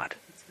or not.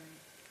 That's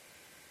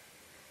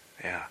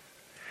right. Yeah.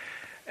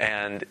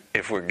 And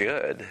if we're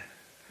good,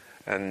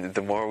 and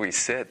the more we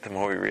sit, the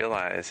more we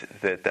realize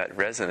that that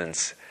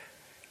resonance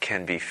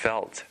can be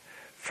felt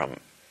from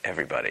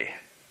everybody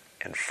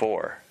and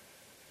for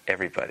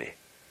everybody.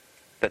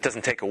 That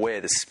doesn't take away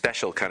the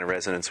special kind of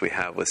resonance we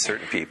have with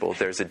certain people.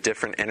 There's a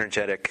different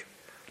energetic,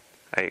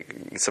 I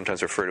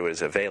sometimes refer to it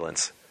as a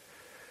valence,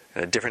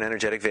 a different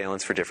energetic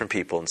valence for different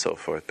people and so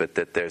forth, but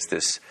that there's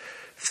this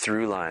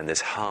through line,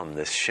 this hum,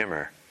 this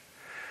shimmer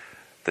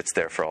that's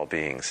there for all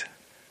beings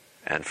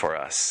and for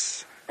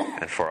us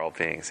and for all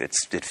beings.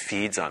 It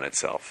feeds on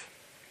itself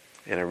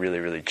in a really,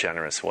 really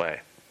generous way.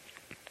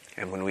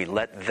 And when we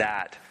let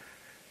that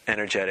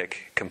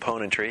energetic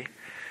componentry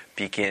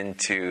begin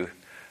to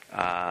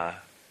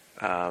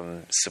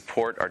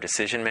support our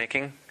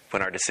decision-making,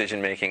 when our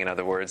decision-making, in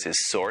other words, is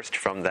sourced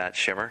from that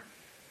shimmer,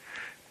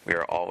 we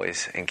are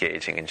always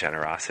engaging in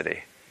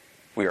generosity.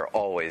 We are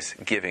always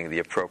giving the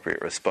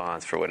appropriate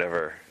response for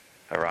whatever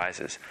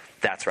arises.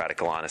 That's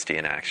radical honesty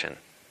in action.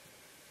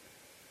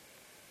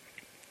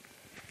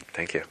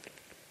 Thank you.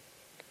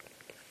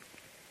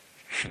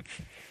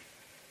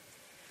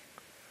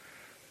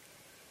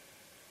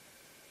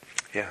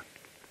 Yeah.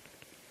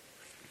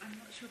 I'm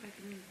not sure if I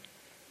can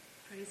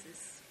phrase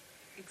this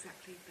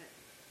exactly, but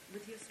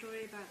with your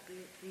story about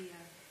the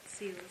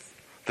seals.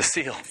 The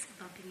seal.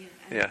 Bumping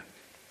in, and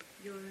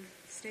your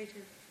state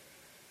of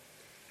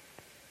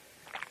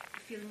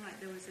feeling like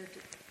there was a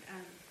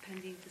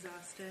pending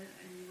disaster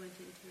and you went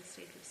into a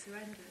state of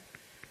surrender.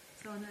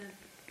 So on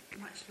a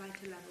much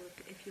lighter level,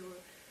 if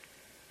you're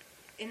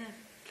in a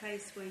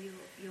place where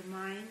your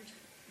mind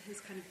has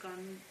kind of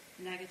gone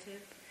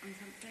negative on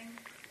something,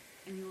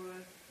 and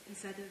you're,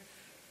 instead of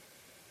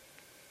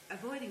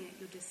avoiding it,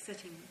 you're just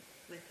sitting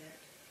with it.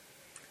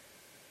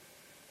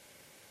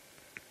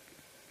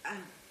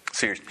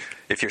 So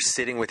if you're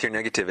sitting with your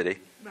negativity,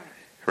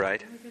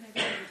 right? With your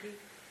negativity.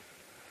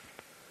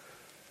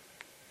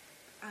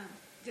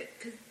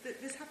 Because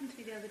this happened to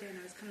me the other day, and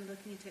I was kind of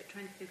looking into it,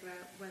 trying to figure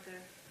out whether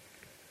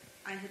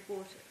I had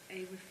brought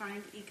a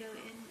refined ego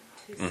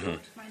in to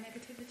sort my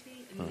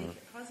negativity and make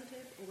it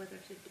positive, or whether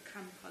it had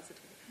become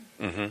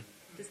positive.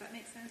 Does that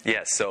make sense?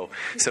 Yes. So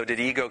did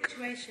ego? In the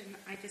situation,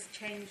 I just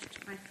changed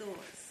my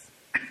thoughts,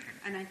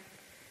 and I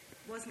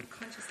wasn't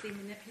consciously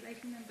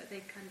manipulating them, but they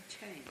kind of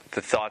changed.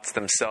 The thoughts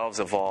themselves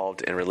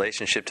evolved in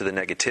relationship to the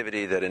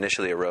negativity that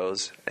initially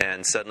arose,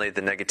 and suddenly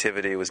the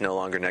negativity was no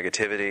longer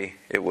negativity.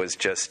 It was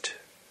just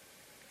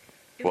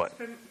it was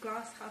from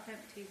glass half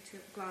empty to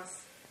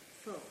glass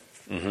full.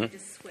 It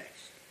just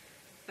switched.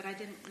 But I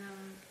didn't know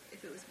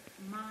if it was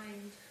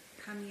mind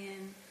coming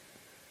in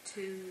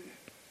to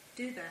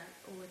do that,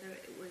 or whether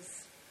it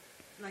was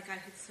like I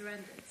had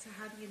surrendered. So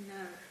how do you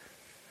know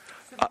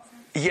Does that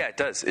make sense? Yeah, it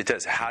does. It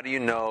does. How do you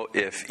know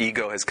if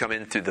ego has come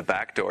in through the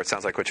back door? It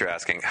sounds like what you're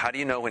asking. How do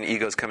you know when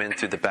ego's come in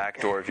through the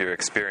back door of your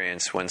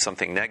experience when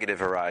something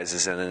negative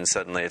arises and then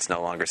suddenly it's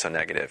no longer so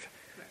negative?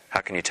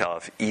 How can you tell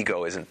if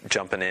ego isn't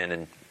jumping in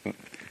and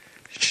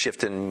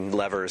shifting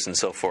levers and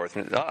so forth?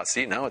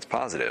 See, now it's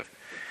positive,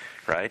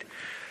 right?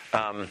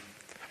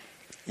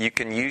 You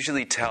can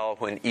usually tell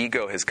when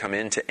ego has come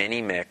into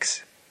any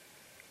mix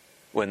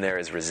when there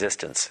is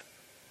resistance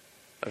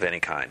of any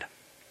kind.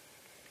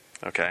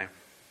 Okay?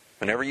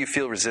 Whenever you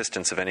feel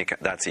resistance of any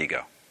kind, that's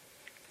ego.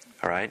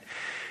 All right?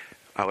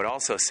 I would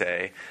also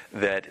say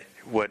that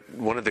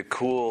one of the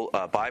cool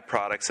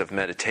byproducts of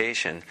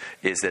meditation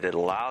is that it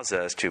allows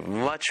us to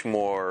much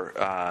more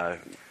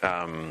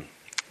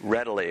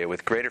readily,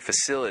 with greater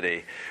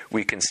facility,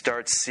 we can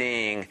start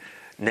seeing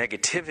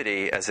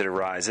negativity as it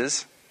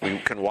arises. We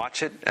can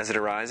watch it as it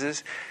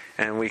arises,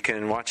 and we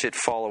can watch it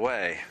fall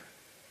away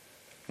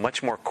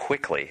much more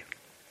quickly,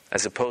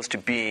 as opposed to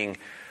being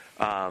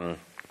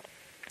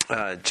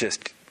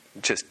just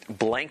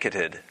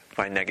blanketed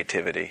by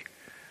negativity.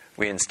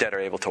 We instead are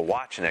able to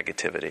watch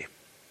negativity.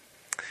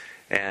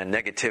 And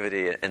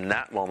negativity in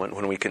that moment,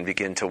 when we can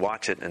begin to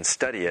watch it and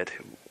study it,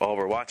 all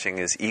we're watching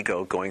is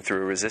ego going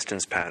through a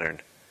resistance pattern.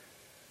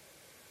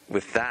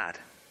 With that,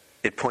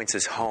 it points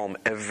us home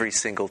every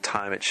single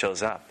time it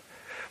shows up,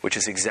 which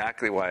is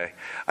exactly why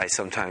I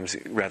sometimes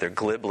rather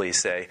glibly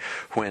say,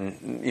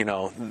 when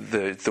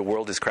the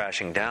world is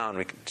crashing down,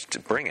 we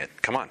can bring it.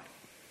 Come on,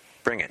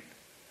 bring it.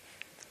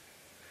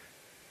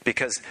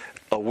 Because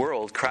a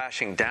world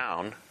crashing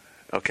down,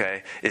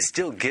 okay, is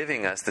still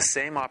giving us the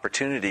same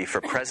opportunity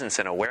for presence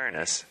and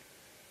awareness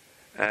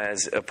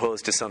as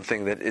opposed to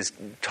something that is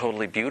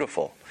totally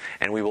beautiful.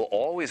 And we will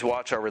always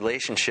watch our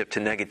relationship to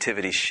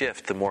negativity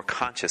shift the more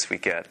conscious we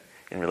get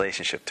in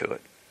relationship to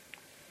it.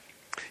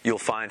 You'll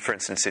find, for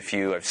instance,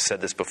 I've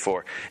said this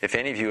before, if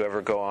any of you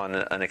ever go on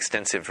an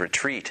extensive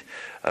retreat,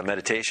 a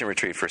meditation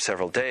retreat for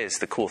several days,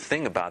 the cool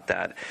thing about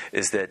that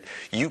is that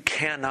you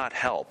cannot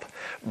help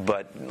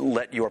but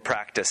let your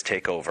practice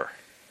take over.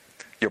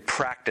 Your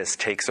practice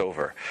takes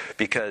over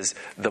because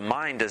the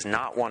mind does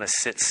not want to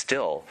sit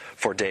still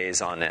for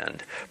days on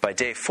end. By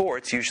day 4,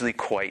 it's usually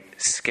quite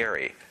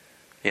scary.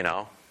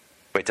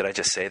 Wait, did I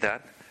just say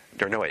that?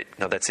 Or no, wait,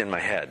 no, that's in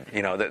my head.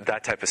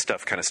 That type of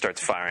stuff kind of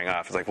starts firing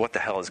off. It's like, what the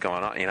hell is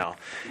going on?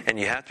 And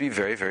you have to be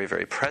very, very,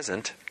 very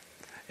present.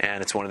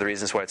 And it's one of the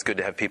reasons why it's good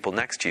to have people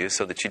next to you,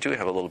 so that you do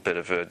have a little bit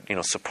of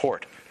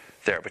support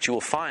there. But you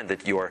will find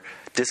that your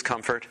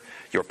discomfort,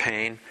 your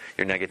pain,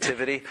 your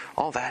negativity,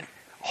 all that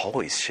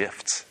always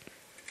shifts.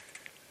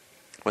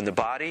 When the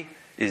body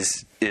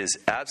is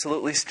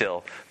absolutely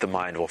still, the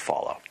mind will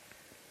follow.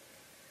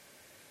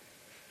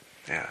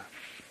 Yeah.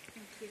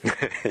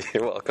 Thank you.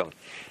 You're welcome.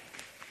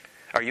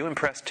 Are you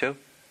impressed too?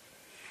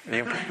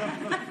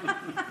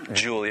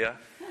 Julia?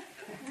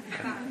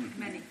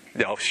 Many.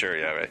 Oh, sure,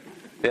 yeah, right.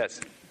 Yes.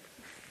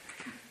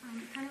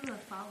 Kind of a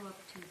follow-up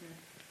to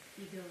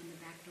the ego and the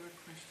backdoor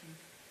question.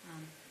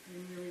 I've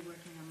been really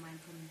working on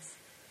mindfulness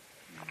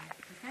in my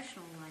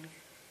professional life,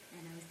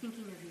 and I was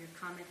thinking of your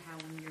comment how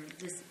when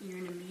you're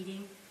in a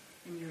meeting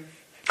and you're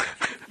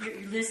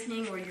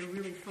listening or you're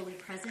really fully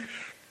present.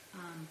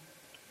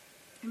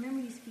 I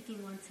remember you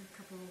speaking once a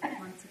couple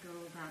months ago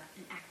about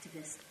an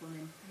activist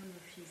woman. I don't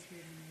know if she's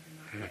here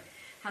tonight or not.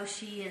 How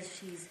she, as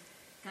she's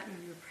gotten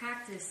into her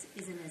practice,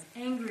 isn't as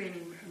angry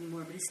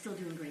anymore, but is still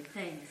doing great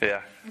things.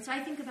 Yeah. And so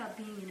I think about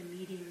being in a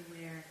meeting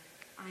where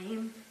I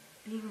am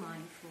being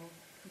mindful,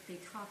 but they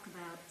talk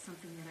about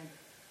something that I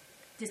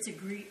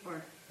disagree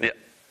or... Yeah.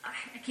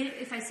 I can't,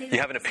 if I say you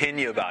have an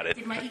opinion about it.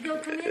 Did my ego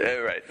come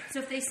in? Right. So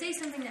if they say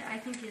something that I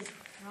think is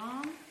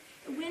wrong,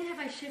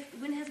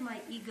 when has my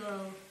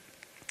ego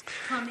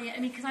come in? I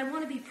mean, because I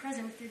want to be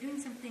present. If they're doing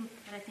something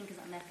that I think is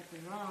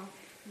unethically wrong,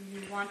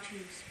 you want to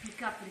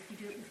speak up, but if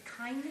you do it with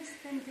kindness,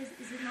 then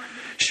is it not...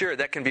 Sure,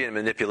 that can be a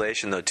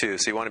manipulation, though, too,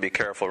 so you want to be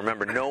careful.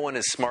 Remember, no one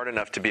is smart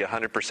enough to be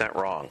 100%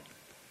 wrong.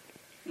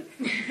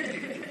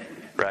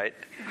 Right?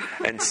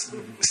 And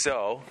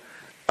so...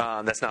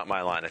 that's not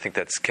my line. I think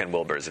that's Ken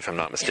Wilber's, if I'm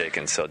not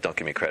mistaken, so don't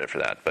give me credit for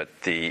that. But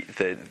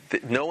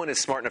no one is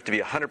smart enough to be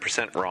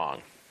 100%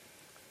 wrong.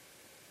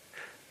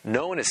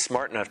 No one is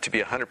smart enough to be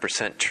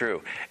 100%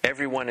 true.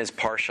 Everyone is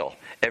partial.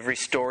 Every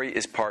story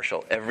is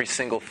partial. Every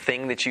single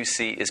thing that you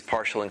see is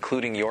partial,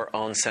 including your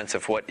own sense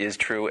of what is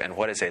true and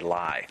what is a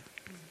lie.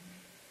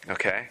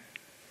 Okay?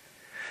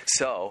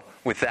 So,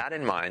 with that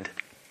in mind,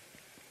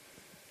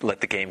 let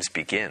the games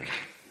begin.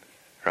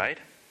 Right?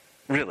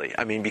 Really,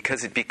 I mean,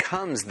 because it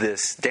becomes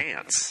this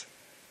dance.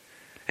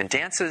 And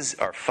dances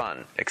are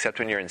fun, except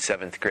when you're in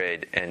 7th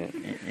grade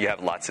and you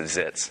have lots of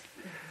zits.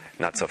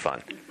 Not so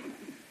fun.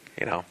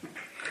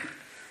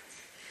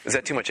 Is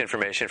that too much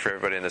information for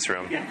everybody in this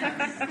room?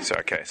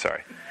 Okay,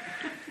 sorry.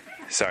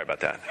 Sorry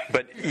about that.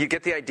 But you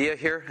get the idea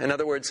here? In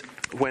other words,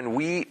 when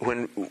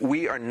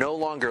we are no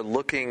longer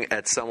looking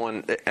at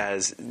someone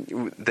as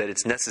that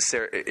it's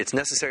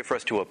necessary for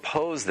us to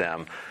oppose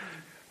them,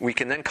 we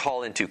can then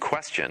call into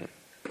question.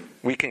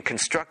 We can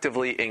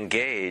constructively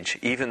engage,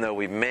 even though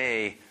we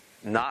may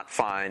not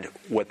find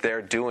what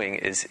they're doing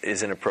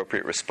is an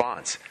appropriate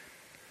response.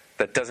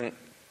 That doesn't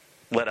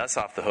let us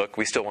off the hook.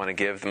 We still want to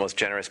give the most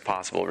generous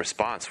possible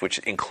response, which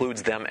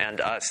includes them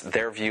and us,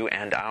 their view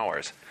and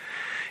ours.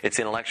 It's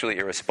intellectually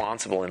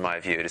irresponsible, in my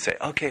view, to say,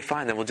 okay,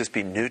 fine, then we'll just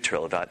be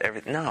neutral about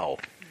everything. No.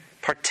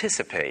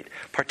 Participate.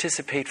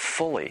 Participate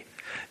fully,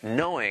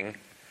 knowing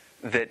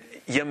that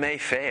you may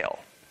fail,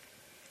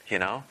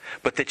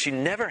 but that you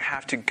never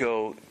have to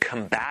go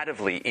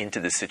combatively into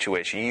the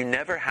situation. You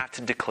never have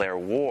to declare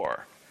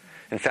war.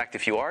 In fact,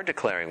 if you are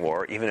declaring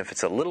war, even if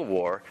it's a little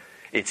war,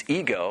 it's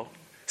ego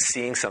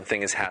seeing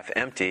something as half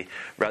empty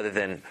rather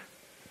than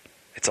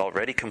it's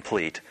already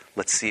complete.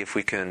 Let's see if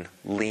we can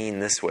lean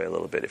this way a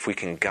little bit, if we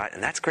can guide.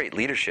 And that's great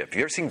leadership. Have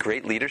you ever seen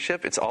great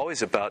leadership? It's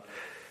always about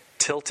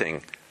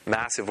tilting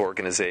massive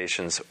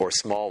organizations or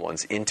small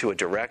ones into a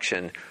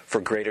direction for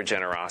greater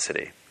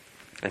generosity.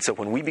 And so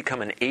when we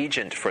become an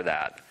agent for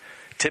that,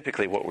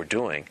 typically what we're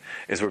doing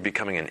is we're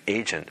becoming an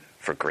agent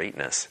for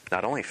greatness,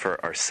 not only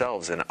for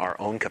ourselves and our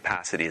own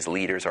capacity as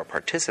leaders, our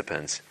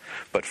participants,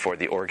 but for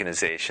the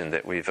organization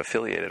that we've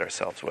affiliated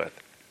ourselves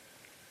with.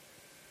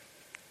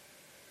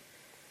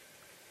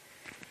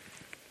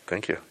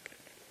 Thank you.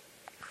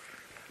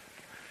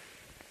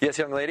 Yes,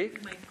 young lady?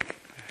 Michael.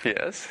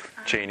 Yes,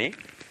 Janie?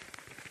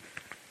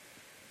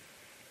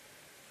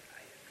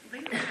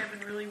 Lately I've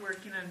been really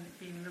working on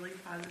being really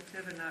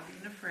positive and not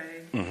being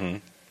afraid. Mm-hmm.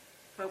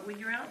 But when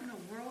you're out in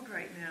the world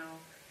right now,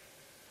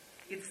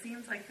 it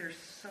seems like there's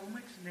so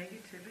much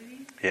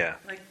negativity. Yeah.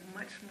 Like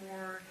much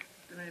more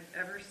than I've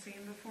ever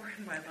seen before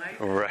in my life.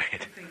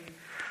 Right.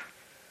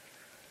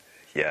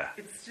 Yeah.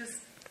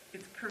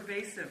 It's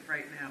pervasive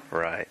right now.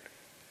 Right.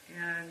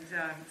 And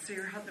so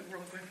you're out in the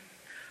world going,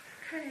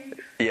 okay.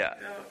 Yeah.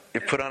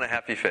 You put on a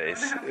happy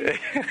face. Like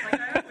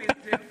I always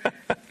do.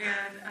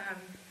 And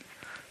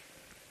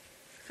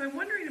so I'm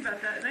wondering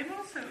about that. And I'm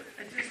also,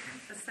 just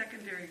a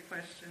secondary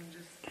question,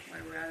 just while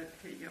we're at it,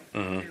 too.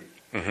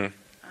 Mm-hmm. Mm-hmm.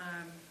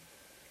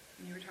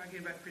 You were talking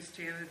about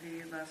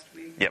Christianity last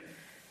week. Yep.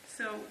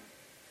 So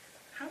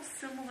how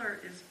similar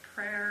is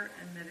prayer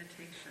and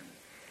meditation?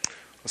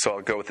 So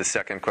I'll go with the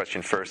second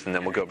question first, and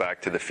then we'll go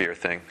back to the fear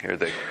thing, or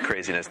the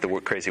craziness, the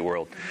crazy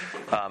world.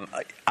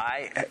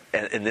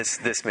 And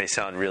this may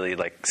sound really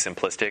like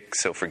simplistic,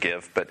 so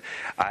forgive, but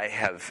I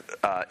have,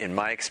 in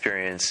my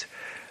experience,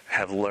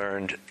 have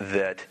learned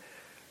that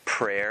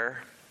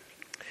prayer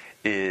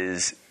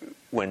is,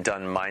 when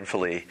done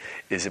mindfully,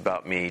 is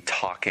about me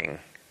talking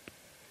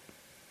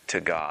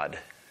to God.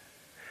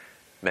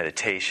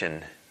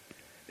 Meditation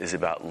is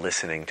about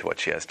listening to what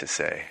she has to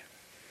say.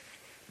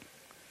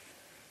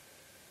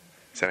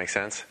 Does that make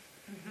sense?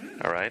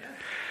 Mm-hmm. All right.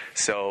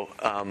 So,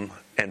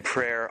 and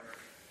prayer,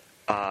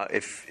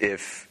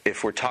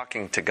 if we're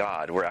talking to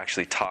God, we're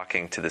actually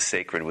talking to the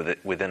sacred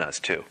within us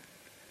too.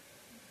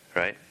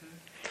 Right?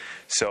 Mm-hmm.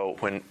 So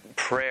when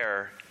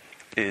prayer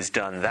is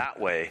done that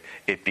way,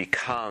 it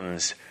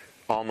becomes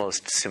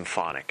almost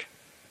symphonic.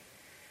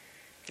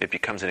 It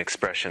becomes an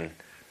expression,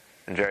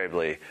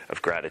 invariably,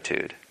 of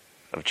gratitude,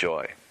 of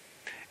joy.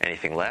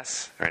 Anything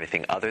less or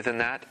anything other than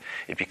that,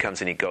 it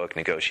becomes an egoic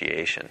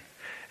negotiation.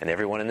 And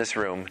everyone in this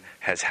room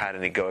has had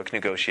an egoic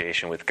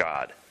negotiation with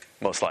God,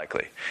 most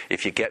likely.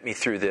 If you get me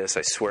through this,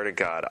 I swear to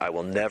God, I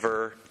will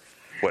never,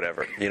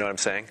 whatever. You know what I'm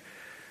saying?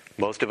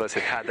 Most of us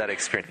have had that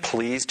experience.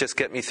 Please just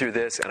get me through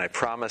this, and I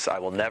promise I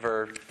will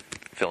never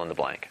fill in the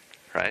blank.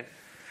 Right?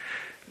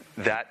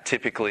 That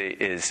typically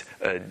is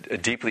a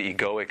deeply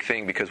egoic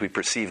thing because we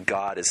perceive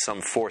God as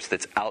some force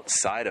that's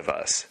outside of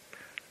us,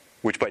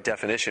 which by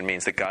definition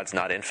means that God's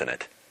not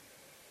infinite.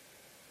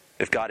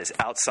 If God is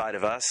outside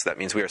of us, that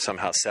means we are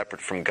somehow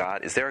separate from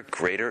God. Is there a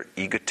greater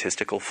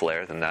egotistical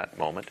flair than that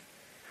moment?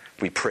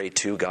 We pray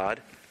to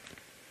God.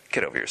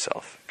 Get over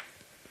yourself.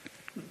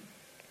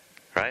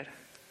 Right?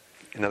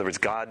 In other words,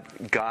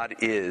 God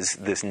is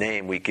this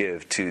name we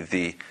give to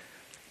the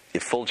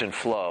effulgent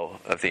flow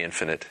of the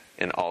infinite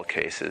in all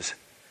cases.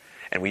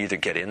 And we either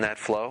get in that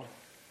flow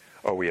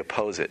or we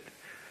oppose it.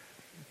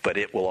 But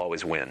it will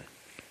always win.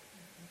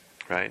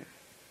 Right?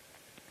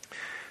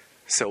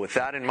 So with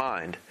that in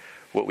mind,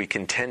 what we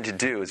can tend to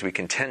do is we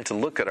can tend to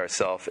look at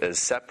ourselves as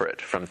separate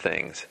from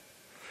things.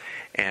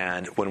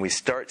 And when we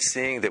start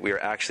seeing that we are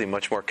actually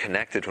much more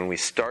connected, when we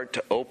start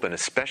to open,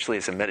 especially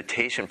as a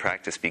meditation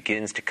practice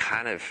begins to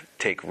kind of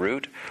take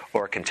root,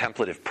 or a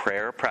contemplative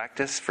prayer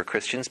practice for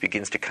Christians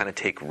begins to kind of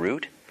take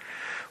root,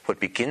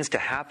 what begins to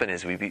happen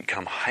is we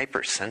become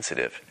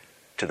hypersensitive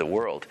to the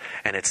world.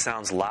 And it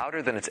sounds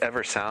louder than it's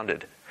ever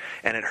sounded.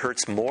 And it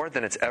hurts more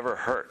than it's ever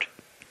hurt.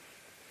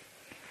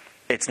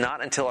 It's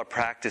not until our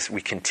practice,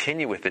 we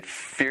continue with it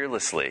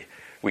fearlessly,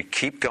 we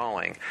keep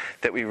going,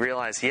 that we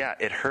realize, yeah,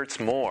 it hurts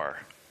more,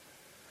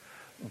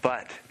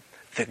 but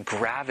the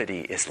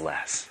gravity is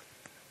less.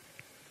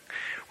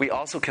 We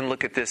also can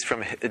look at this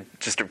from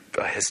just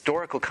a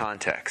historical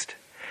context.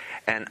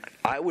 And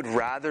I would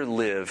rather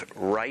live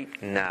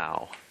right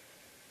now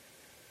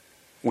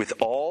with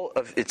all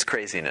of its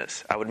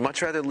craziness. I would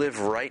much rather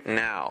live right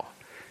now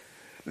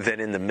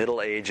than in the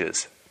Middle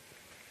Ages.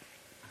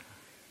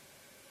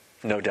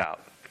 No doubt.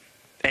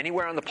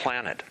 anywhere on the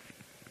planet.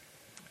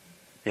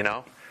 You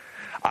know?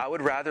 I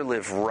would rather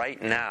live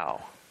right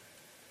now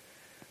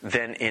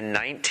than in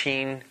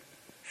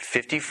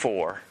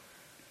 1954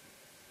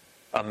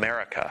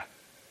 America,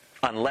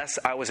 unless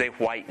I was a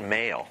white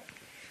male.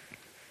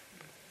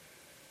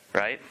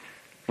 Right?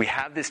 We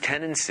have this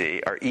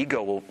tendency, our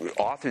ego will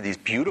author these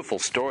beautiful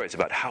stories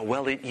about how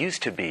well it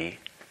used to be.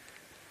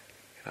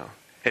 You know,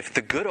 if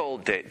the good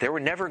old days, there were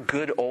never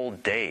good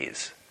old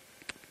days.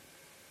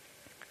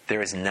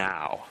 There is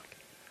now.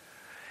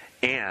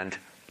 And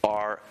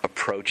our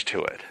approach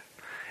to it.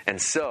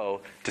 And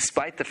so,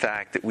 despite the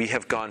fact that we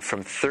have gone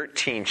from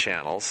 13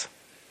 channels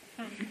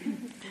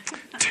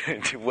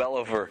to well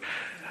over,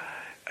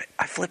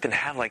 I flippin'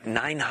 have like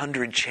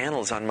 900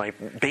 channels on my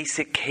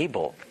basic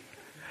cable,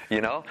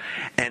 you know?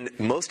 And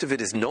most of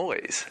it is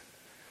noise.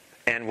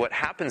 And what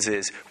happens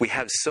is we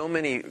have so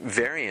many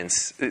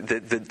variants,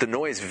 the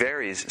noise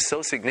varies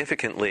so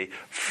significantly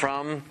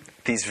from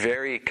these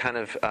very kind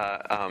of,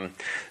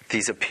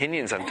 these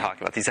opinions I'm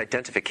talking about, these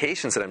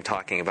identifications that I'm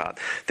talking about,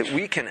 that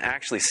we can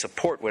actually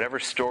support whatever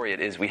story it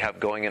is we have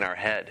going in our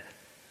head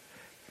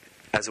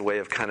as a way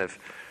of kind of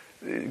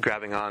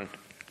grabbing on,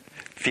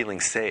 feeling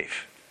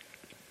safe.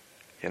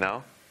 You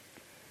know?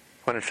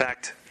 When in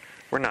fact,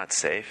 we're not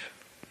safe.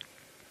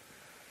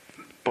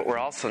 But we're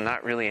also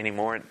not really any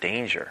more in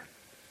danger.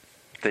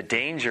 The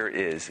danger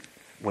is,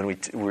 when we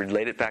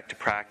relate it back to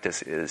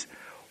practice, is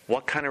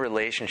what kind of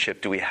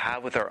relationship do we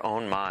have with our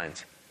own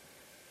minds?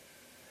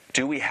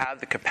 Do we have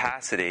the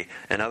capacity,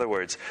 in other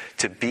words,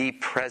 to be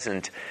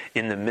present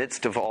in the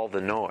midst of all the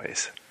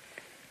noise?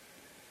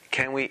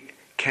 Can we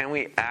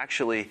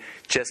actually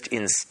just,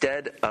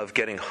 instead of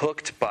getting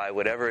hooked by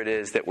whatever it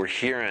is that we're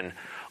hearing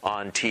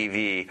on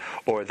TV,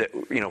 or that,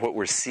 you know, what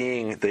we're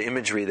seeing, the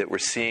imagery that we're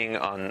seeing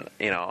on,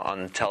 you know,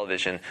 on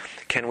television,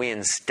 can we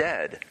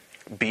instead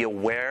be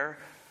aware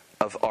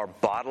of our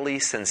bodily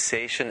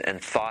sensation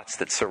and thoughts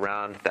that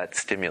surround that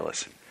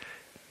stimulus?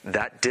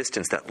 That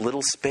distance, that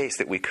little space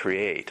that we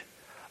create,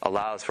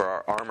 allows for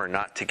our armor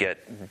not to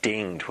get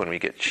dinged when we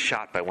get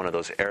shot by one of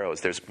those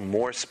arrows. There's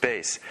more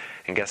space,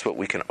 and guess what?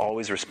 We can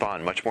always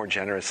respond much more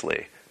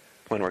generously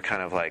when we're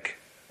kind of like,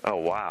 oh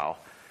wow,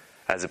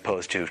 as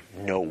opposed to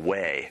no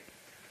way,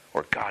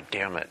 or God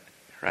damn it,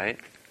 right?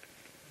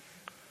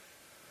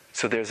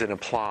 So there's an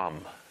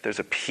aplomb, there's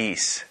a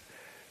peace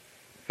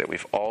that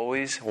we've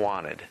always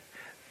wanted,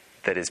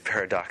 that is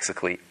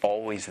paradoxically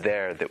always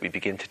there, that we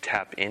begin to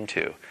tap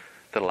into,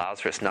 that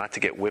allows for us not to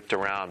get whipped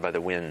around by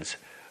the winds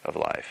of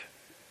life.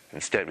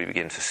 Instead, we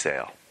begin to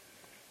sail.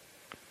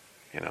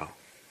 You know,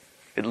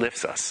 it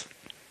lifts us.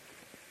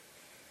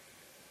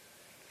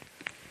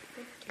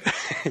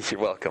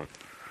 You're welcome.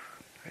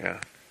 Yeah.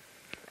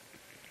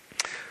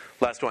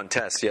 Last one,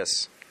 Tess,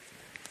 yes.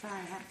 Sorry,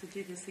 I have to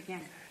do this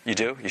again. You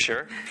do? You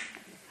sure?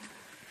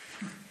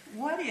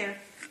 What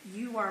if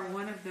you are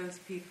one of those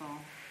people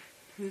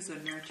who's a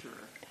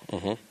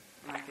nurturer,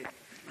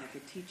 like a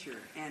teacher,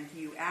 and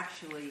you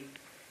actually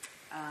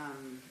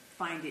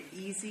find it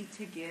easy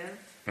to give,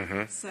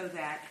 so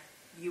that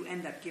you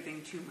end up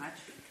giving too much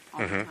all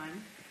the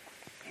time,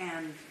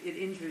 and it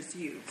injures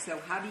you.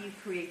 So how do you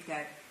create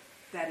that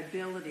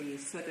ability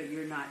so that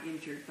you're not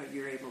injured but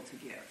you're able to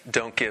give?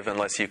 Don't give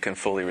unless you can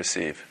fully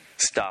receive.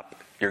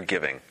 Stop your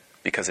giving,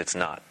 because it's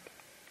not.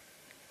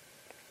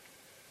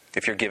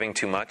 If you're giving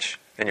too much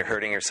and you're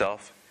hurting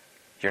yourself,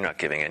 you're not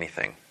giving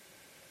anything.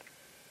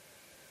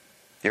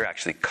 You're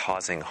actually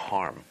causing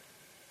harm.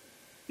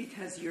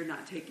 Because you're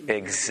not taking care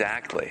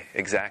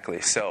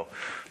Exactly. So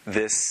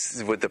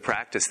this, with the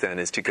practice then,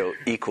 is to go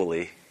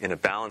equally, in a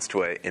balanced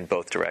way, in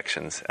both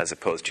directions, as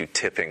opposed to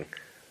tipping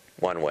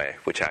one way,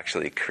 which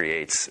actually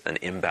creates an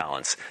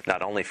imbalance,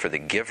 not only for the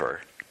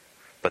giver,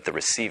 but the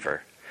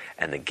receiver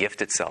and the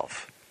gift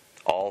itself.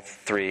 All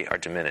three are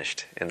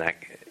diminished in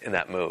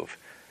that move.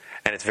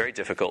 And it's very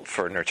difficult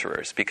for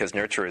nurturers, because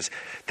nurturers,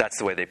 that's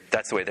the way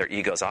their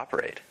egos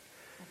operate.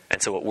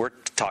 And so what we're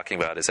talking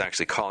about is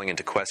actually calling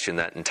into question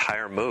that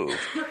entire move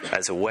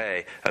as a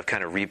way of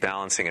kind of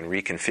rebalancing and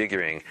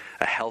reconfiguring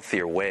a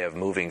healthier way of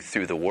moving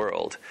through the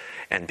world,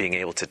 and being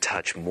able to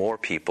touch more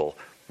people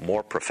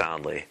more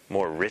profoundly,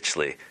 more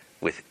richly,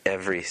 with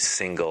every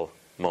single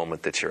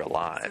moment that you're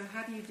alive. So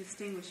how do you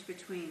distinguish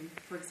between,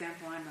 for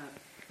example, I'm a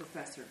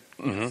professor,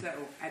 so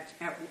at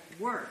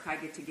work I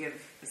get to give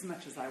as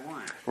much as I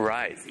want.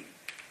 Right. Easy.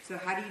 So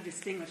how do you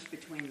distinguish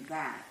between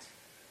that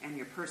and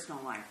your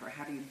personal life, or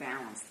how do you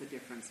balance the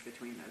difference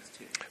between those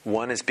two?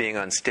 One is being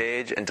on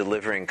stage and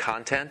delivering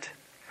content,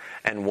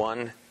 and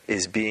one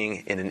is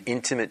being in an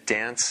intimate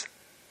dance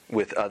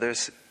with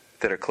others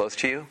that are close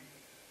to you.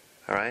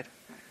 All right?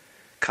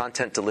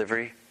 Content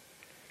delivery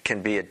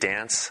can be a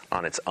dance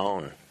on its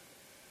own,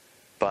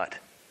 but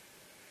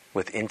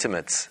with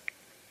intimates,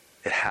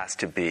 it has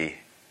to be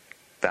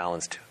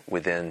balanced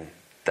within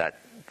that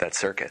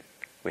circuit.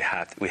 We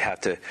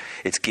have to.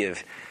 It's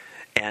give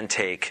and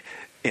take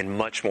in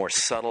much more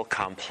subtle,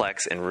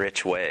 complex, and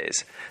rich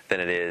ways than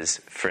it is.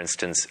 For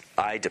instance,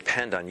 I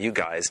depend on you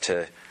guys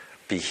to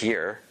be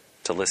here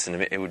to listen to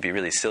me. It would be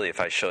really silly if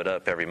I showed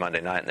up every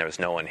Monday night and there was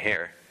no one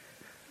here.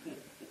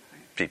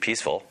 Be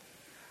peaceful,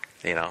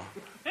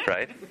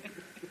 right?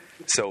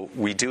 So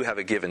we do have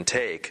a give and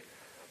take,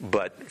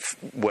 but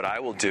what I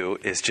will do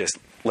is just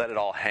let it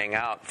all hang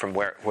out from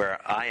where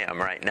I am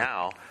right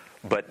now.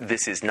 But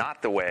this is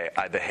not the way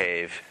I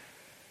behave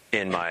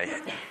in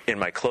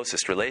my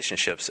closest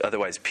relationships.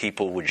 Otherwise,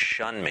 people would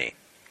shun me.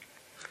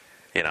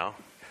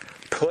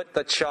 Put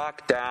the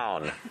chalk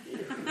down.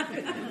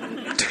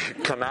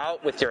 Come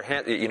out with your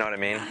hand. You know what I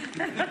mean?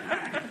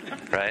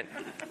 Right?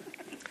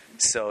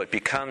 So it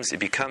becomes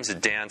a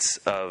dance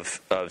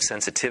of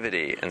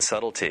sensitivity and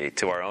subtlety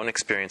to our own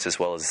experience as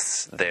well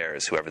as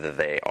theirs, whoever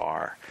they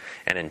are.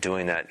 And in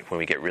doing that, when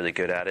we get really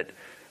good at it,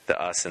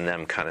 the us and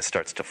them kind of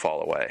starts to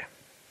fall away.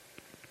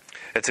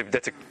 It's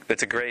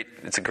a great.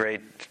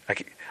 I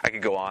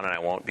could go on and I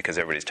won't because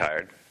everybody's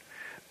tired.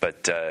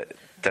 But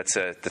that's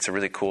a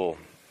really cool.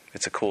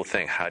 It's a cool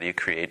thing. How do you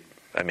create?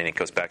 I mean, it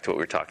goes back to what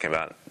we were talking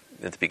about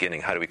at the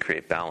beginning. How do we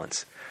create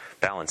balance?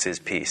 Balance is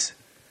peace.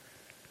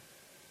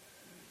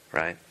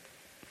 Right?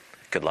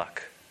 Good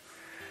luck.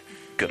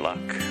 Good luck.